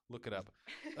 Look it up.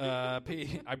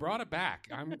 I brought it back.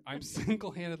 I'm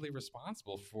single-handedly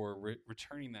responsible for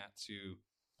returning that to.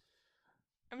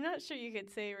 I'm not sure you could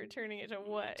say returning it to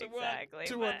what To what? exactly.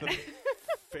 To what, but-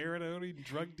 the Farad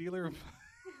drug dealer.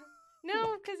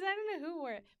 No, because I don't know who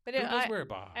wore it. But Who it, does wear a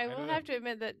Baja? I don't will know. have to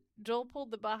admit that Joel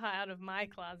pulled the Baja out of my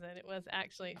closet. It was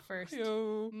actually first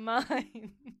Yo.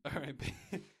 mine. All right,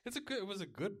 it was a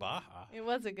good Baja. It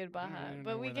was a good I Baja, don't know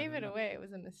but we where that gave it ended up. away. It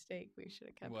was a mistake. We should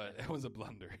have kept What? it. It was a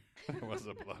blunder. It was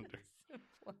a blunder.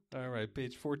 All right,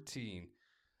 page 14.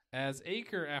 As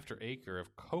acre after acre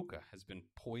of coca has been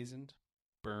poisoned,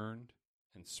 burned,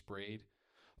 and sprayed,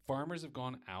 farmers have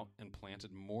gone out and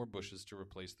planted more bushes to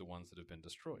replace the ones that have been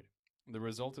destroyed. The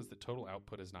result is that total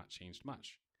output has not changed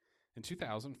much. In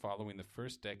 2000, following the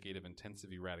first decade of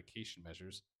intensive eradication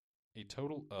measures, a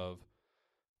total of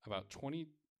about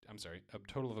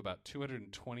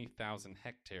 220,000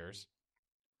 hectares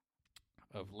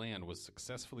of land was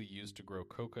successfully used to grow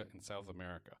coca in South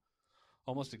America,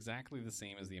 almost exactly the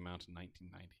same as the amount in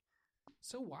 1990.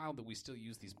 So wild that we still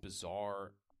use these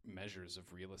bizarre measures of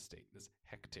real estate, this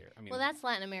hectare. I mean, Well, that's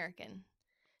Latin American.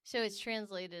 So it's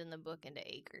translated in the book into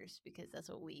acres because that's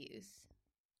what we use.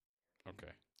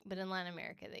 okay. But in Latin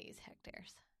America, they use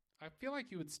hectares. I feel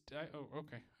like you would.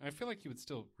 Okay. I feel like you would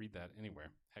still read that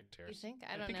anywhere. Hectares. You think?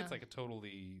 I don't think know. it's like a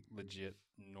totally legit,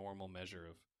 normal measure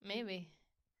of. Maybe.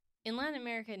 In Latin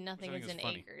America, nothing think is is in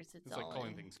funny. acres. It's like all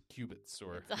calling in, things cubits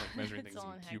or it's all- like measuring it's things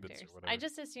all in in cubits hectares. or whatever. I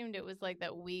just assumed it was like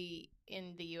that we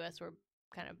in the U.S. were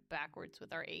kind of backwards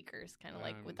with our acres, kind of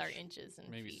like with our inches and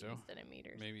maybe feet so. instead of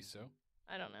meters. Maybe so.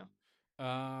 I don't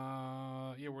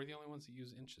know. Yeah, we're the only ones that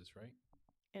use inches, right?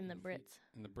 In the feet. Brits.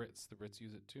 And the Brits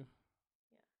use it too.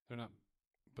 Yeah. They're not,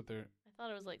 but they're, I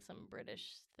thought it was like some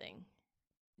British thing.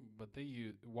 but they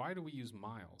use. Why do we use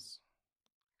miles?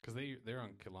 Because they're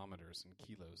on kilometers and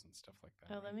kilos and stuff like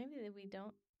that. Oh, right? then maybe we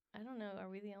don't. I don't know. Are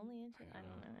we the only inch? I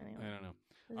don't know. Anyway. I don't know.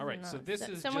 This All is right, so not- this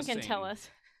is someone just can tell saying- us.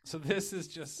 So this is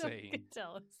just Someone saying can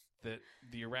tell us. that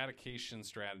the eradication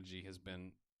strategy has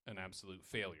been an absolute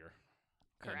failure.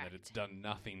 And that Correct. it's done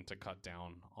nothing to cut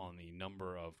down on the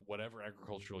number of whatever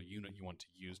agricultural unit you want to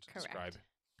use to describe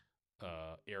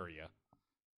area.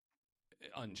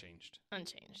 Unchanged.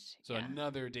 Unchanged. So yeah.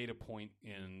 another data point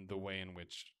in the way in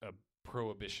which a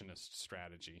prohibitionist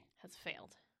strategy Has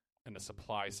failed. and a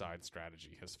supply side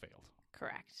strategy has failed.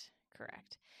 Correct.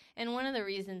 And one of the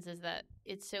reasons is that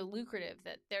it's so lucrative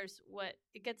that there's what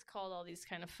it gets called all these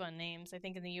kind of fun names. I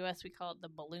think in the U.S. we call it the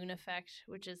balloon effect,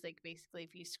 which is like basically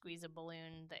if you squeeze a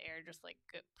balloon, the air just like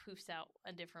poofs out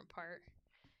a different part.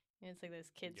 It's like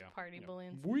those kids' party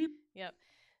balloons. Weep. Yep.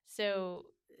 So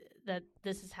that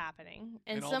this is happening,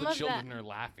 and all some the of children that. are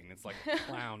laughing. It's like a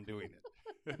clown doing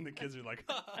it. And the kids are like,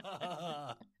 ha, ha, ha,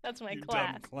 ha, That's my you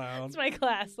class. dumb clown. That's my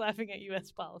class laughing at U.S.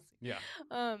 policy. Yeah.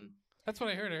 Um, That's what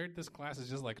I heard. I heard this class is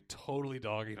just like totally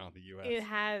dogging on the U.S. It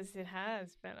has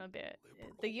been a bit.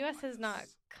 The U.S. has not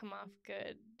Liberal-wise. come off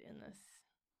good in this.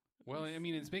 Well, I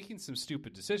mean, it's making some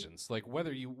stupid decisions, like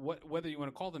whether you want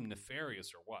to call them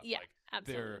nefarious or what. Yeah, like,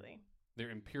 absolutely.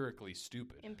 they're empirically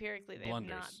stupid. Empirically, they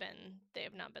blunders.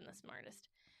 have not been the smartest.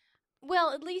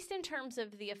 Well, at least in terms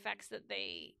of the effects that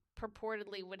they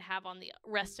purportedly would have on the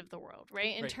rest of the world,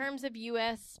 right? In Right. terms of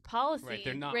U.S. policy, Right,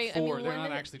 they're not right? they're one not of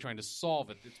the- actually trying to solve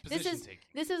it. It's position taking.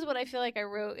 This is what I feel like I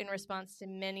wrote in response to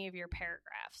many of your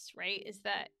paragraphs, right? Is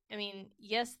that, I mean,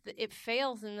 yes, it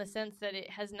fails in the sense that it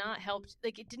has not helped,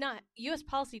 like it did not, U.S.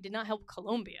 policy did not help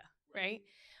Colombia, right?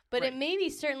 But Right. it maybe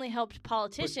certainly helped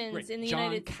politicians Right. in the John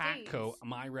United Katko, States.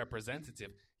 my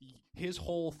representative, his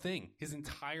whole thing, his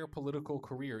entire political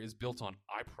career is built on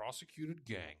I prosecuted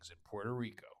gangs in Puerto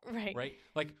Rico. Right. Right?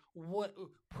 Like what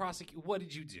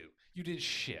did you do? You did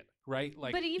shit, right?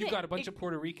 Like But even- you got a bunch of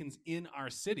Puerto Ricans in our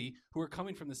city who are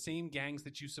coming from the same gangs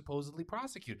that you supposedly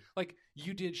prosecute. Like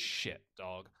you did shit,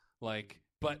 dog. Like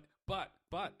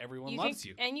but everyone loves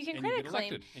you. And you can and credit you get claim.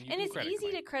 elected, and you And can it's credit easy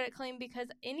claim. to credit claim because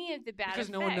any of the bad because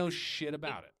no effects, one knows shit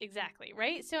about it. Exactly,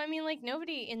 right? So I mean, like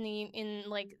nobody in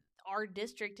like our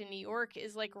district in New York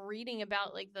is like reading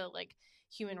about like the like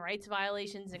human rights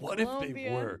violations in What Colombia. if they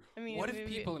were? I mean, What if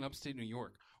maybe- people in upstate New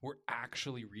York were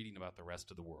actually reading about the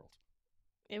rest of the world?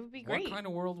 It would be great. What kind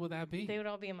of world would that be? They would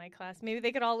all be in my class. Maybe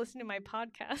they could all listen to my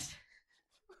podcast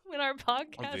when our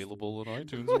podcast Available on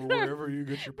iTunes or or wherever you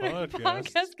get your when our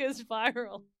podcasts. podcast goes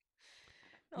viral.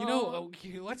 You know,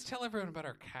 okay, let's tell everyone about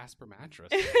our Casper mattress.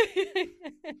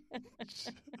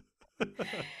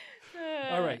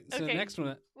 All right, so okay. next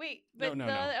one. Wait, No, but no,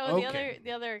 the, no. oh, Okay.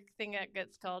 the other thing that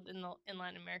gets called in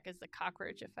Latin America is the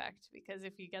cockroach effect, because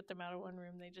if you get them out of one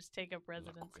room, they just take up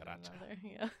residence in cucaracha. another.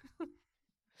 Yeah,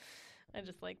 I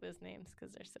just like those names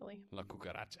because they're silly. La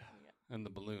cucaracha. Yeah. And the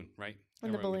balloon, right?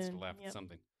 And the Everyone gets to balloon, laugh at yep.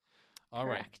 something. All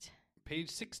right. Correct. Page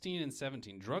 16 and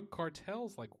 17. Drug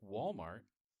cartels like Walmart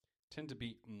tend to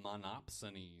be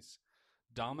monopsonies,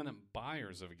 dominant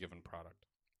buyers of a given product.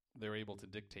 They're able to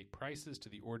dictate prices to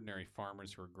the ordinary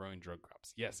farmers who are growing drug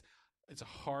crops. Yes, it's a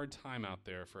hard time out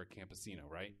there for a campesino,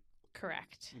 right?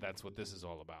 Correct. That's what this is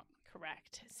all about.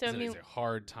 Correct. So I It's mean, a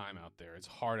hard time out there. It's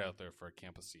hard out there for a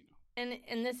campesino.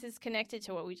 and this is connected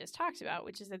to what we just talked about,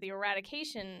 which is that the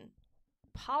eradication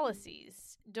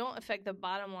policies don't affect the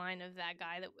bottom line of that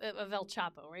guy of El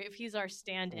Chapo, right? If he's our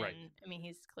stand-in, Right. I mean,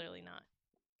 he's clearly not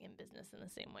in business in the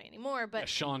same way anymore. But Yeah,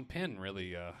 Sean Penn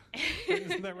really,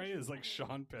 isn't that right? It's like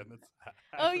Sean Penn. That's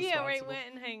oh yeah, right. responsible.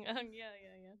 Went and hung. Yeah.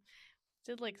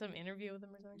 Did like some interview with him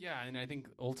or something. Yeah, and I think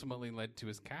ultimately led to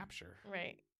his capture.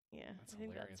 Right. Yeah. That's I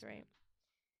think hilarious. that's right.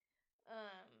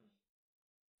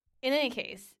 In any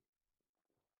case,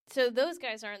 so those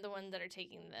guys aren't the ones that are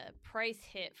taking the price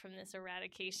hit from this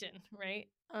eradication, right?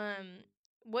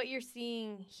 What you're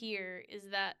seeing here is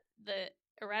that the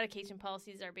eradication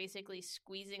policies are basically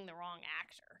squeezing the wrong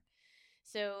actor.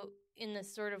 So in the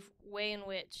sort of way in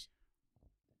which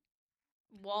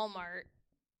Walmart,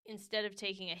 instead of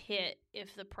taking a hit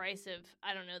if the price of,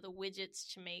 I don't know, the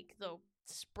widgets to make the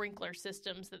sprinkler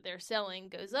systems that they're selling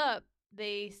goes up,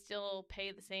 they still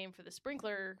pay the same for the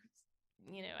sprinkler,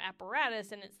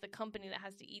 apparatus, and it's the company that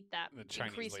has to eat that The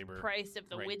Chinese increased labor, price of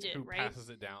the right, widget, who right? passes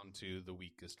it down to the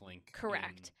weakest link.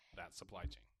 Correct. In that supply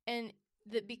chain. And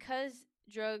because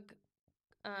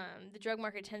the drug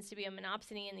market tends to be a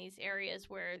monopsony in these areas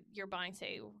where you're buying,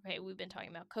 say, okay, we've been talking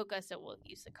about coca, so we'll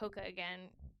use the coca again.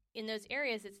 In those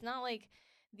areas, it's not like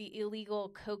the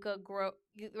illegal coca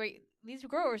right? These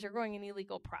growers are growing an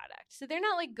illegal product, so they're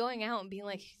not like going out and being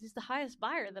like, "This is the highest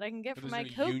buyer that I can get But for there's my no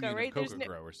coca," union of right? coca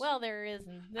growers. Well, there is,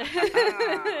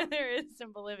 there is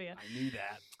in Bolivia. I knew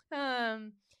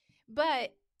that.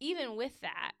 But even with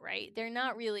that, right, they're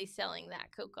not really selling that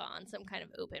coca on some kind of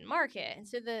open market. And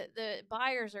so the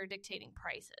buyers are dictating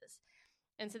prices.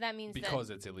 And so that means Because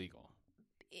it's illegal.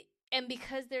 and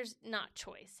because there's not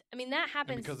choice. I mean, that And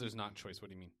happens. because there's not choice. What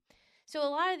do you mean? So a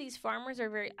lot of these farmers are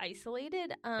very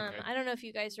isolated. Okay. I don't know if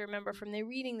you guys remember from the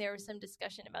reading, there was some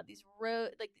discussion about these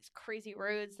these crazy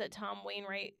roads that Tom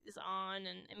Wainwright is on.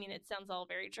 And I mean, it sounds all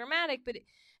very dramatic, but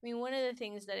one of the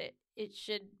things that it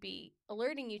should be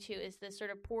alerting you to is the sort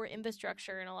of poor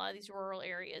infrastructure in a lot of these rural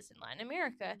areas in Latin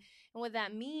America. And what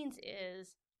that means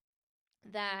is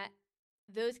that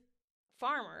those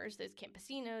farmers, those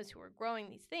campesinos who are growing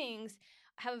these things,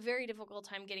 have a very difficult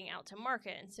time getting out to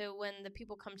market. And so when the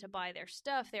people come to buy their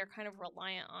stuff, they're kind of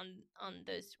reliant on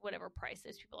those whatever price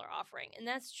those people are offering. And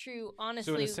that's true,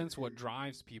 honestly. So in a sense, what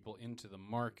drives people into the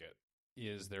market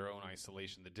is their own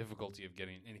isolation, the difficulty of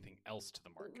getting anything else to the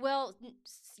market. Well,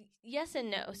 yes and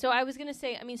no. So I was going to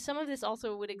say, some of this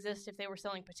also would exist if they were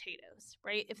selling potatoes,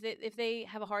 right? If they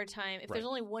have a hard time, if there's Right.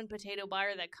 only one potato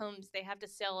buyer that comes, they have to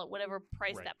sell at whatever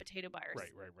price Right. that potato buyer Right.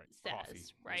 says, Coffee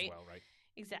right? as well, right?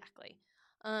 Exactly.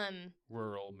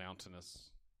 Rural,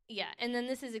 mountainous. Yeah, and then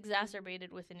this is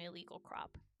exacerbated with an illegal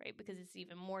crop, right? Because it's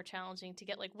even more challenging to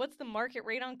get, like, what's the market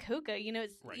rate on coca? You know,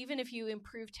 it's Right. even if you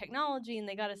improve technology and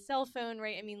they got a cell phone,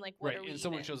 right? I mean, like, what Right, are we and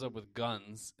someone even- shows up with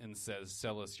guns and says,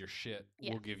 "Sell us your shit.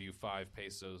 Yeah. We'll give you 5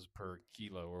 pesos per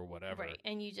kilo or whatever." Right,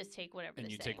 and you just take whatever And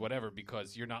they're you saying. take whatever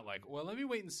because you're not like, well, let me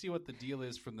wait and see what the deal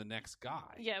is from the next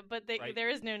guy. Yeah, but Right. there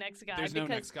is no next guy. There's because,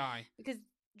 no next guy. Because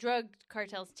drug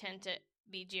cartels tend to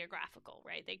be geographical,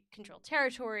 right? They control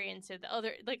territory, and so the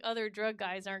other drug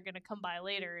guys aren't going to come by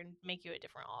later and make you a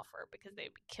different offer because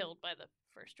they'd be killed by the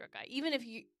first drug guy. Even if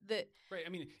Right, I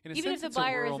mean, in a Even sense, if the it's a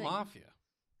buyer rural isn't- mafia.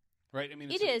 Right, I mean,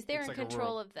 it is, they're it's in like a control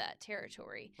rural- of that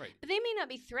territory. Right. But they may not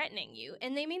be threatening you,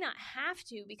 and they may not have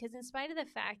to, because in spite of the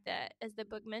fact that, as the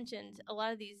book mentioned, a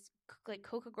lot of these like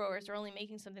coca growers are only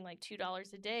making something like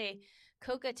 $2 a day,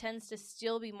 coca tends to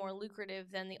still be more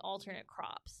lucrative than the alternate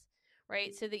crops,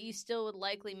 right? So that you still would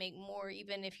likely make more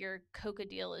even if your coca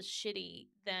deal is shitty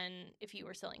than if you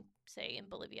were selling, say, in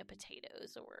Bolivia,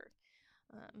 potatoes or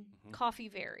coffee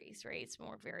varies, right? It's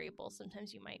more variable.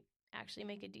 Sometimes you might actually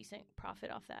make a decent profit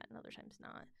off that, and other times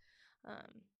not.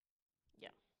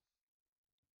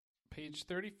 Page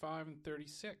 35 and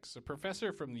 36. A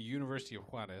professor from the University of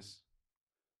Juarez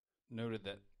noted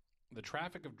that the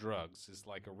traffic of drugs is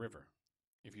like a river.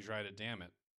 If you try to dam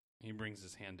it, he brings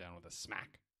his hand down with a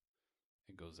smack.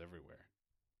 It goes everywhere.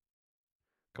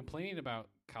 Complaining about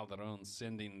Calderon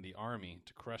sending the army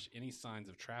to crush any signs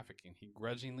of trafficking, he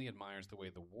grudgingly admires the way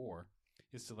the war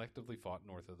is selectively fought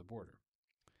north of the border.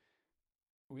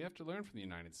 We have to learn from the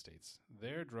United States.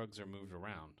 Their drugs are moved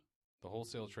around. The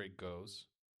wholesale trade goes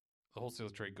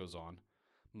on.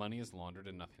 Money is laundered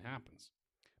and nothing happens.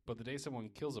 But the day someone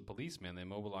kills a policeman, they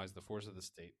mobilize the force of the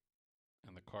state,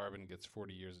 and the carbon gets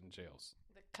 40 years in jails.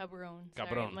 The cabron.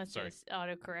 Cabron, It must sorry. have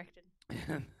auto-corrected.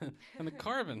 And the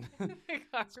carbon, it's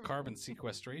Carbon. carbon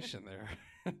sequestration there.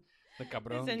 The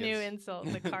cabron It's a new gets insult.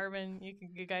 The carbon.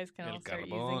 You guys can El all start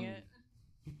carbon. using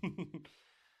it.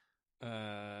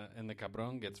 And the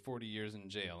cabron gets 40 years in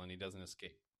jail, and he doesn't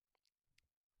escape.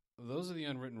 Those are the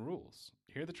unwritten rules.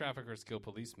 Here the traffickers kill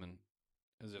policemen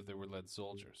as if they were lead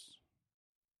soldiers.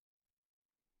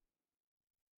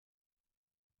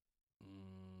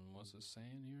 What's it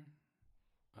saying here?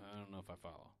 I don't know if I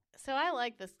follow. So I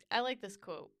like this. I like this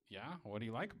quote. Yeah? What do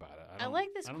you like about it? I like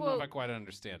this I don't know if quote. I quite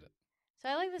understand it. So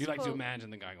I like this You like quote. to imagine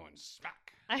the guy going,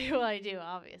 smack. I do,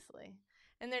 obviously.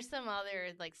 And there's some other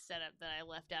like setup that I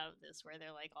left out of this where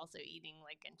they're like also eating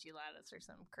like enchiladas or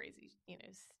some crazy,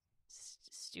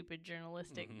 stupid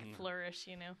journalistic Mhm. flourish,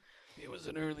 It was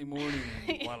an early morning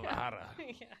in Guadalajara.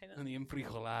 Yeah, I know. And the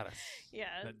enfrijoladas.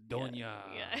 Yeah. That Doña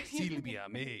yeah. Silvia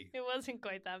made. It wasn't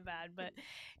quite that bad, but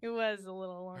it was a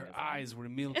little along Her those eyes were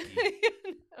milky.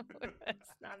 No, it's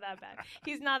not that bad.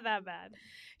 He's not that bad.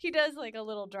 He does like a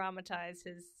little dramatize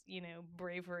his,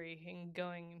 bravery in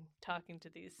going and talking to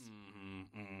these,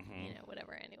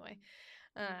 whatever. Anyway,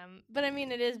 but I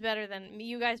mean, it is better than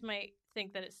you guys might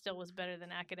think that it still was better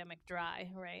than Academic Dry,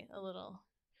 right? A little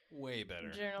Way better.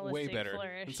 Journalistic Way better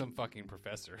flourish. than some fucking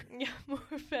professor. yeah, more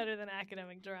better than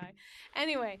Academic Dry.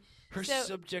 Anyway, Her so-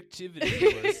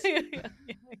 subjectivity was.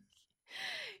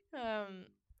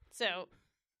 So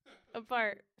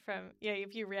apart from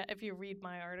if you read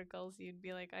my articles, you'd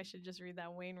be like, I should just read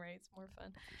that Wainwright. It's more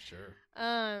fun. Sure.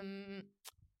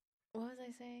 What was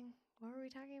I saying? What were we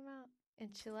talking about?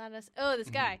 Enchiladas. Oh, this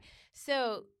guy.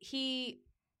 So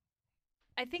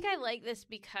I think I like this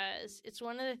because it's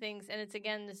one of the things, and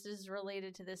this is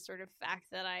related to this sort of fact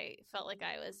that I felt like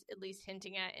I was at least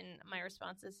hinting at in my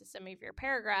responses to some of your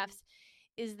paragraphs,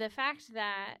 is the fact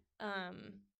that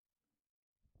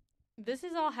this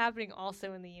is all happening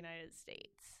also in the United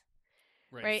States.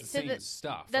 Right, It's so the same the-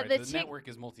 stuff. the- right? the The tick- network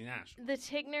is multinational. The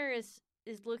Tigner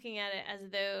is looking at it as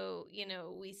though,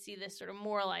 we see this sort of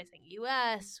moralizing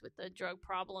U.S. with the drug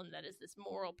problem that is this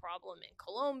moral problem in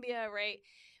Colombia, right?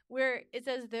 Where it's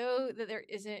as though that there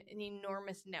isn't an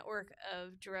enormous network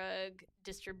of drug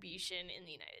distribution in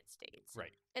the United States.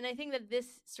 Right. And I think that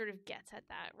this sort of gets at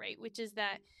that, right? Which is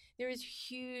that there is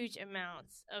huge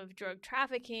amounts of drug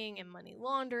trafficking and money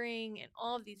laundering and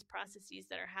all of these processes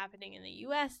that are happening in the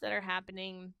U.S. that are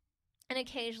happening. And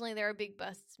occasionally there are big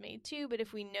busts made too. But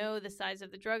if we know the size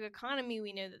of the drug economy,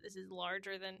 we know that this is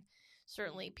larger than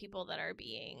certainly people that are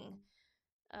being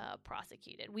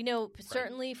prosecuted. We know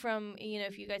certainly from,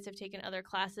 if you guys have taken other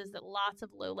classes, that lots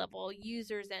of low-level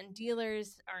users and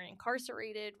dealers are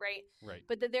incarcerated, right? Right.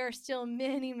 But that there are still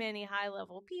many, many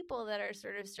high-level people that are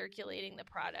sort of circulating the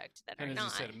product that And are as not.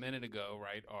 you said a minute ago,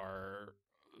 right, are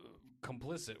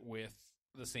complicit with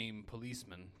the same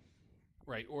policemen,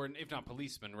 right? Or if not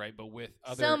policemen, right? But with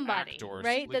other Somebody, actors,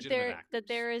 right? That legitimate there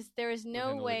actors there is no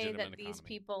within the way legitimate that these economy.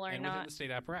 people are and not within the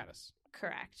state apparatus.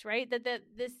 correct, right? That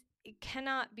this it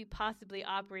cannot be possibly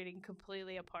operating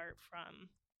completely apart from,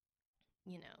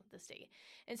 the state.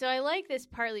 And so I like this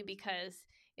partly because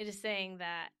it is saying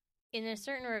that in a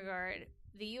certain regard,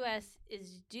 the U.S.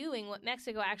 is doing what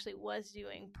Mexico actually was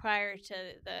doing prior to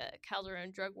the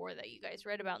Calderon drug war that you guys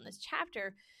read about in this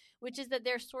chapter, which is that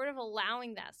they're sort of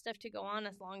allowing that stuff to go on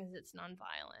as long as it's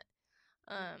nonviolent.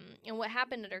 And what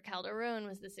happened under Calderon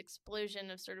was this explosion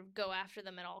of sort of go after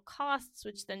them at all costs,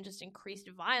 which then just increased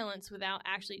violence without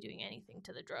actually doing anything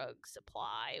to the drug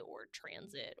supply or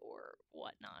transit or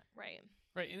whatnot, right?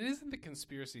 Right, and isn't the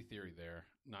conspiracy theory there,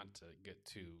 not to get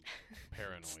too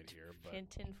paranoid here, but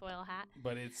tinfoil hat.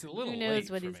 But it's a little Who knows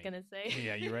late what for he's me. going to say?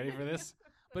 Yeah, you ready for this?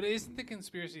 But isn't the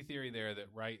conspiracy theory there that,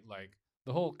 right, like,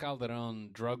 the whole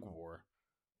Calderon drug war,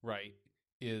 right,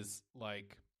 is,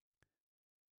 like,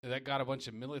 that got a bunch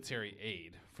of military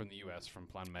aid from the U.S. from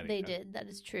Plan America. They did. That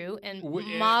is true, and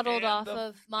W- modeled and off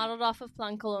the- of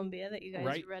Plan Colombia that you guys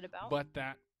Right, read about. But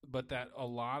that a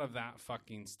lot of that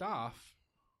fucking stuff,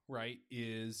 right,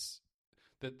 is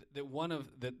that one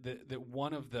of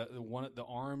the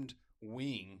armed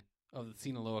wing of the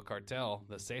Sinaloa cartel,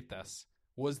 the Zetas,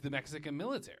 was the Mexican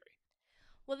military.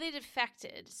 Well, they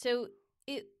defected, so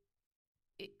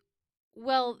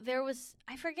well, there was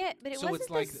I forget, but it So wasn't it's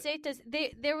like the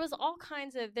Zetas. There was all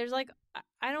kinds of there's like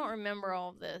I don't remember all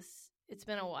of this. It's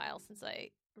been a while since I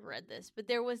read this, but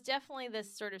there was definitely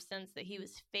this sort of sense that he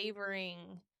was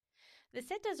favoring. The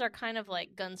Zetas are kind of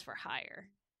like guns for hire.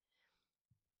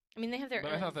 I mean, they have their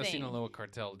But own I thought the thing. Sinaloa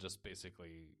cartel just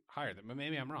basically hired them. But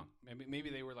maybe I'm wrong. Maybe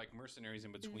they were like mercenaries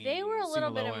in between. They were a little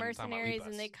bit Sinaloa of and mercenaries,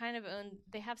 and Tamaulipas. they kind of own.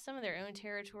 They have some of their own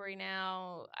territory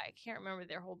now. I can't remember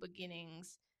their whole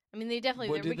beginnings. I mean, they definitely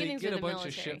But their did they beginnings get were a the bunch military.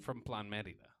 of shit from Plan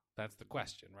Merida? That's the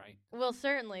question, right? Well,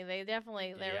 certainly they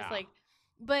definitely there Yeah. was like,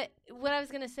 but what I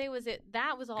was gonna say was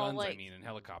that was all Guns, like I mean, and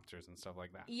helicopters and stuff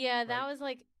like that. yeah, that right? was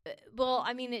like well,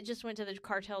 I mean, it just went to the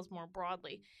cartels more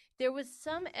broadly. There was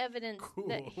some evidence Cool.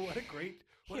 that What a great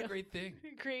Yeah. great thing.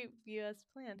 great U.S.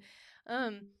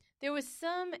 plan. There was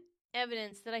some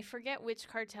evidence that I forget which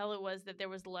cartel it was that there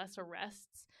was less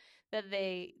arrests. That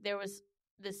there was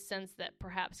this sense that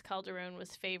perhaps Calderon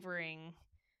was favoring.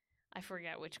 I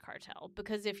forget which cartel,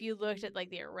 because if you looked at like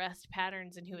the arrest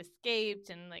patterns and who escaped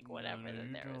and like whatever, No, that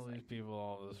you there tell was these like people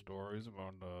all the stories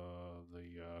about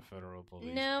the federal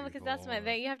police. no, because that's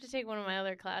people. you have to take one of my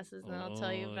other classes, and I'll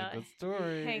tell you Oh, about good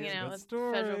stories, hanging out good with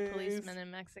federal stories. policemen in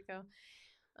Mexico.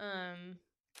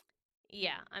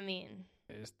 Yeah, I mean,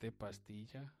 Este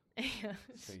pastilla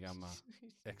se llama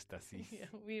éxtasis.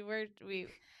 Yeah,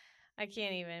 I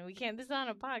can't even. We can't. This is on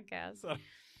a podcast. So-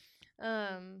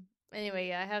 Anyway,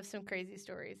 yeah, I have some crazy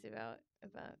stories about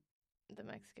the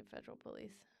Mexican Federal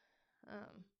Police,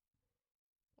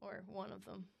 or one of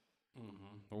them.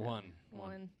 One.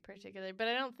 Particular, but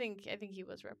I think he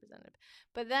was representative.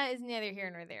 But that is neither here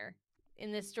nor there.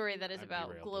 In this story that is I've about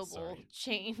derailed this, global sorry.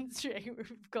 chains, right?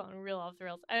 We've gone real off the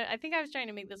rails. I think I was trying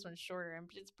to make this one shorter, and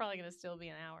it's probably going to still be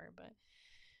an hour,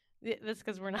 but that's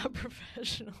because we're not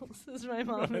professionals. This is my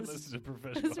mom. I is- listen to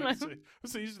It's professional. my- I'm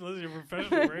so used to listening to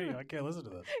professional radio. I can't listen to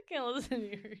this. Can't listen to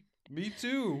your. Me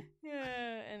too.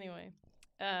 Yeah. Anyway,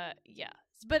 yeah.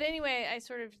 But anyway, I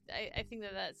think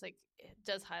that's like it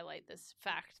does highlight this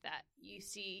fact that you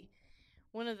see.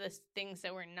 One of the things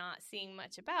that we're not seeing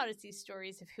much about is these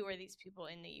stories of who are these people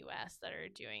in the U.S. that are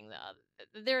doing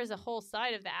there is a whole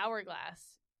side of the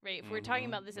hourglass, right? If we're talking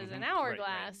about this as an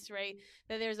hourglass, right,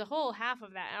 that there's a whole half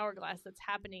of that hourglass that's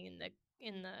happening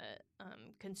in the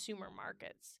consumer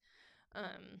markets,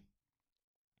 and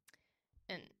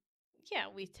yeah,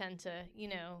 we tend to,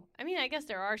 I mean, I guess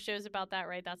there are shows about that,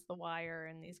 right? That's The Wire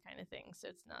and these kind of things. So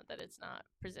it's not that it's not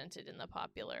presented in the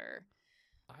popular.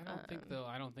 I don't think though.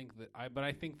 I don't think that. But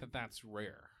I think that that's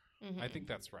rare. I think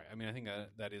that's right. I mean, I think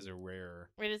that is a rare.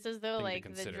 Right, it's as though thing to like the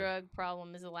consider. drug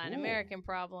problem is a Latin Ooh. American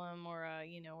problem or a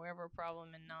wherever problem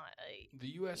and not a The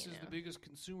U.S. you is know. the biggest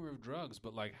consumer of drugs,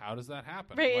 but like, how does that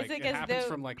happen? Right, like, it's like it as happens though-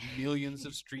 from like millions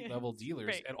of street Yeah, level dealers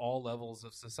right. at all levels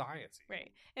of society.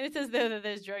 right, and it's as though that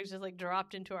those drugs just like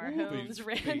dropped into our Ooh, homes they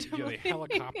randomly.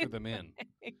 helicopter them in,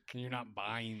 and you're not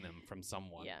buying them from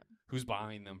someone. Yeah, Who's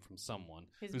buying them from someone?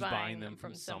 Who's Who's buying buying them them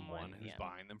from from someone? someone, Who's yeah.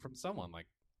 buying them from someone? Like,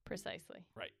 precisely.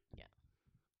 right. Yeah.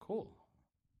 Cool.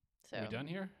 So Are we done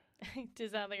here?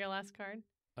 Does that like your last card?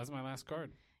 That's my last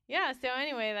card. Yeah. So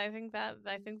anyway, I think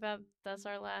that's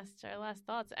our last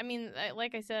thoughts. I mean,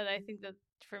 like I said, I think that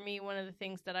for me, one of the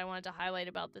things that I wanted to highlight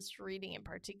about this reading in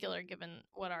particular, given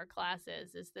what our class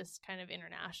is this kind of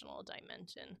international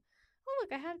dimension Oh,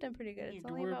 look, I have done pretty good. It's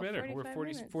only We're about better. 45 We're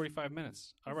minutes. 45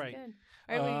 minutes. All That's right. good.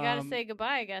 All right, we gotta say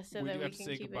goodbye, I guess, so we that do we have to can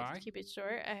say keep goodbye. it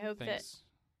short. I hope Thanks.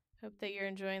 that you're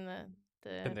enjoying the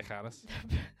Pendejadas.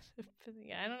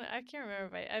 yeah, I don't know. I can't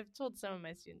remember if I've told some of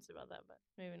my students about that, but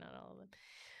maybe not all of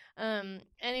them.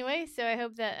 Anyway, so I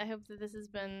hope that this has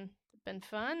been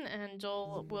fun, and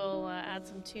Joel will add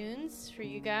some tunes for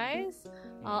you guys.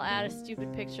 I'll add a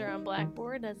stupid picture on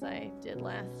Blackboard as I did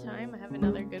last time. I have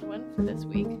another good one for this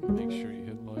week. Make sure you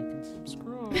hit like and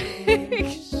subscribe.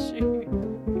 Sure.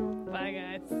 Bye,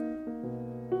 guys.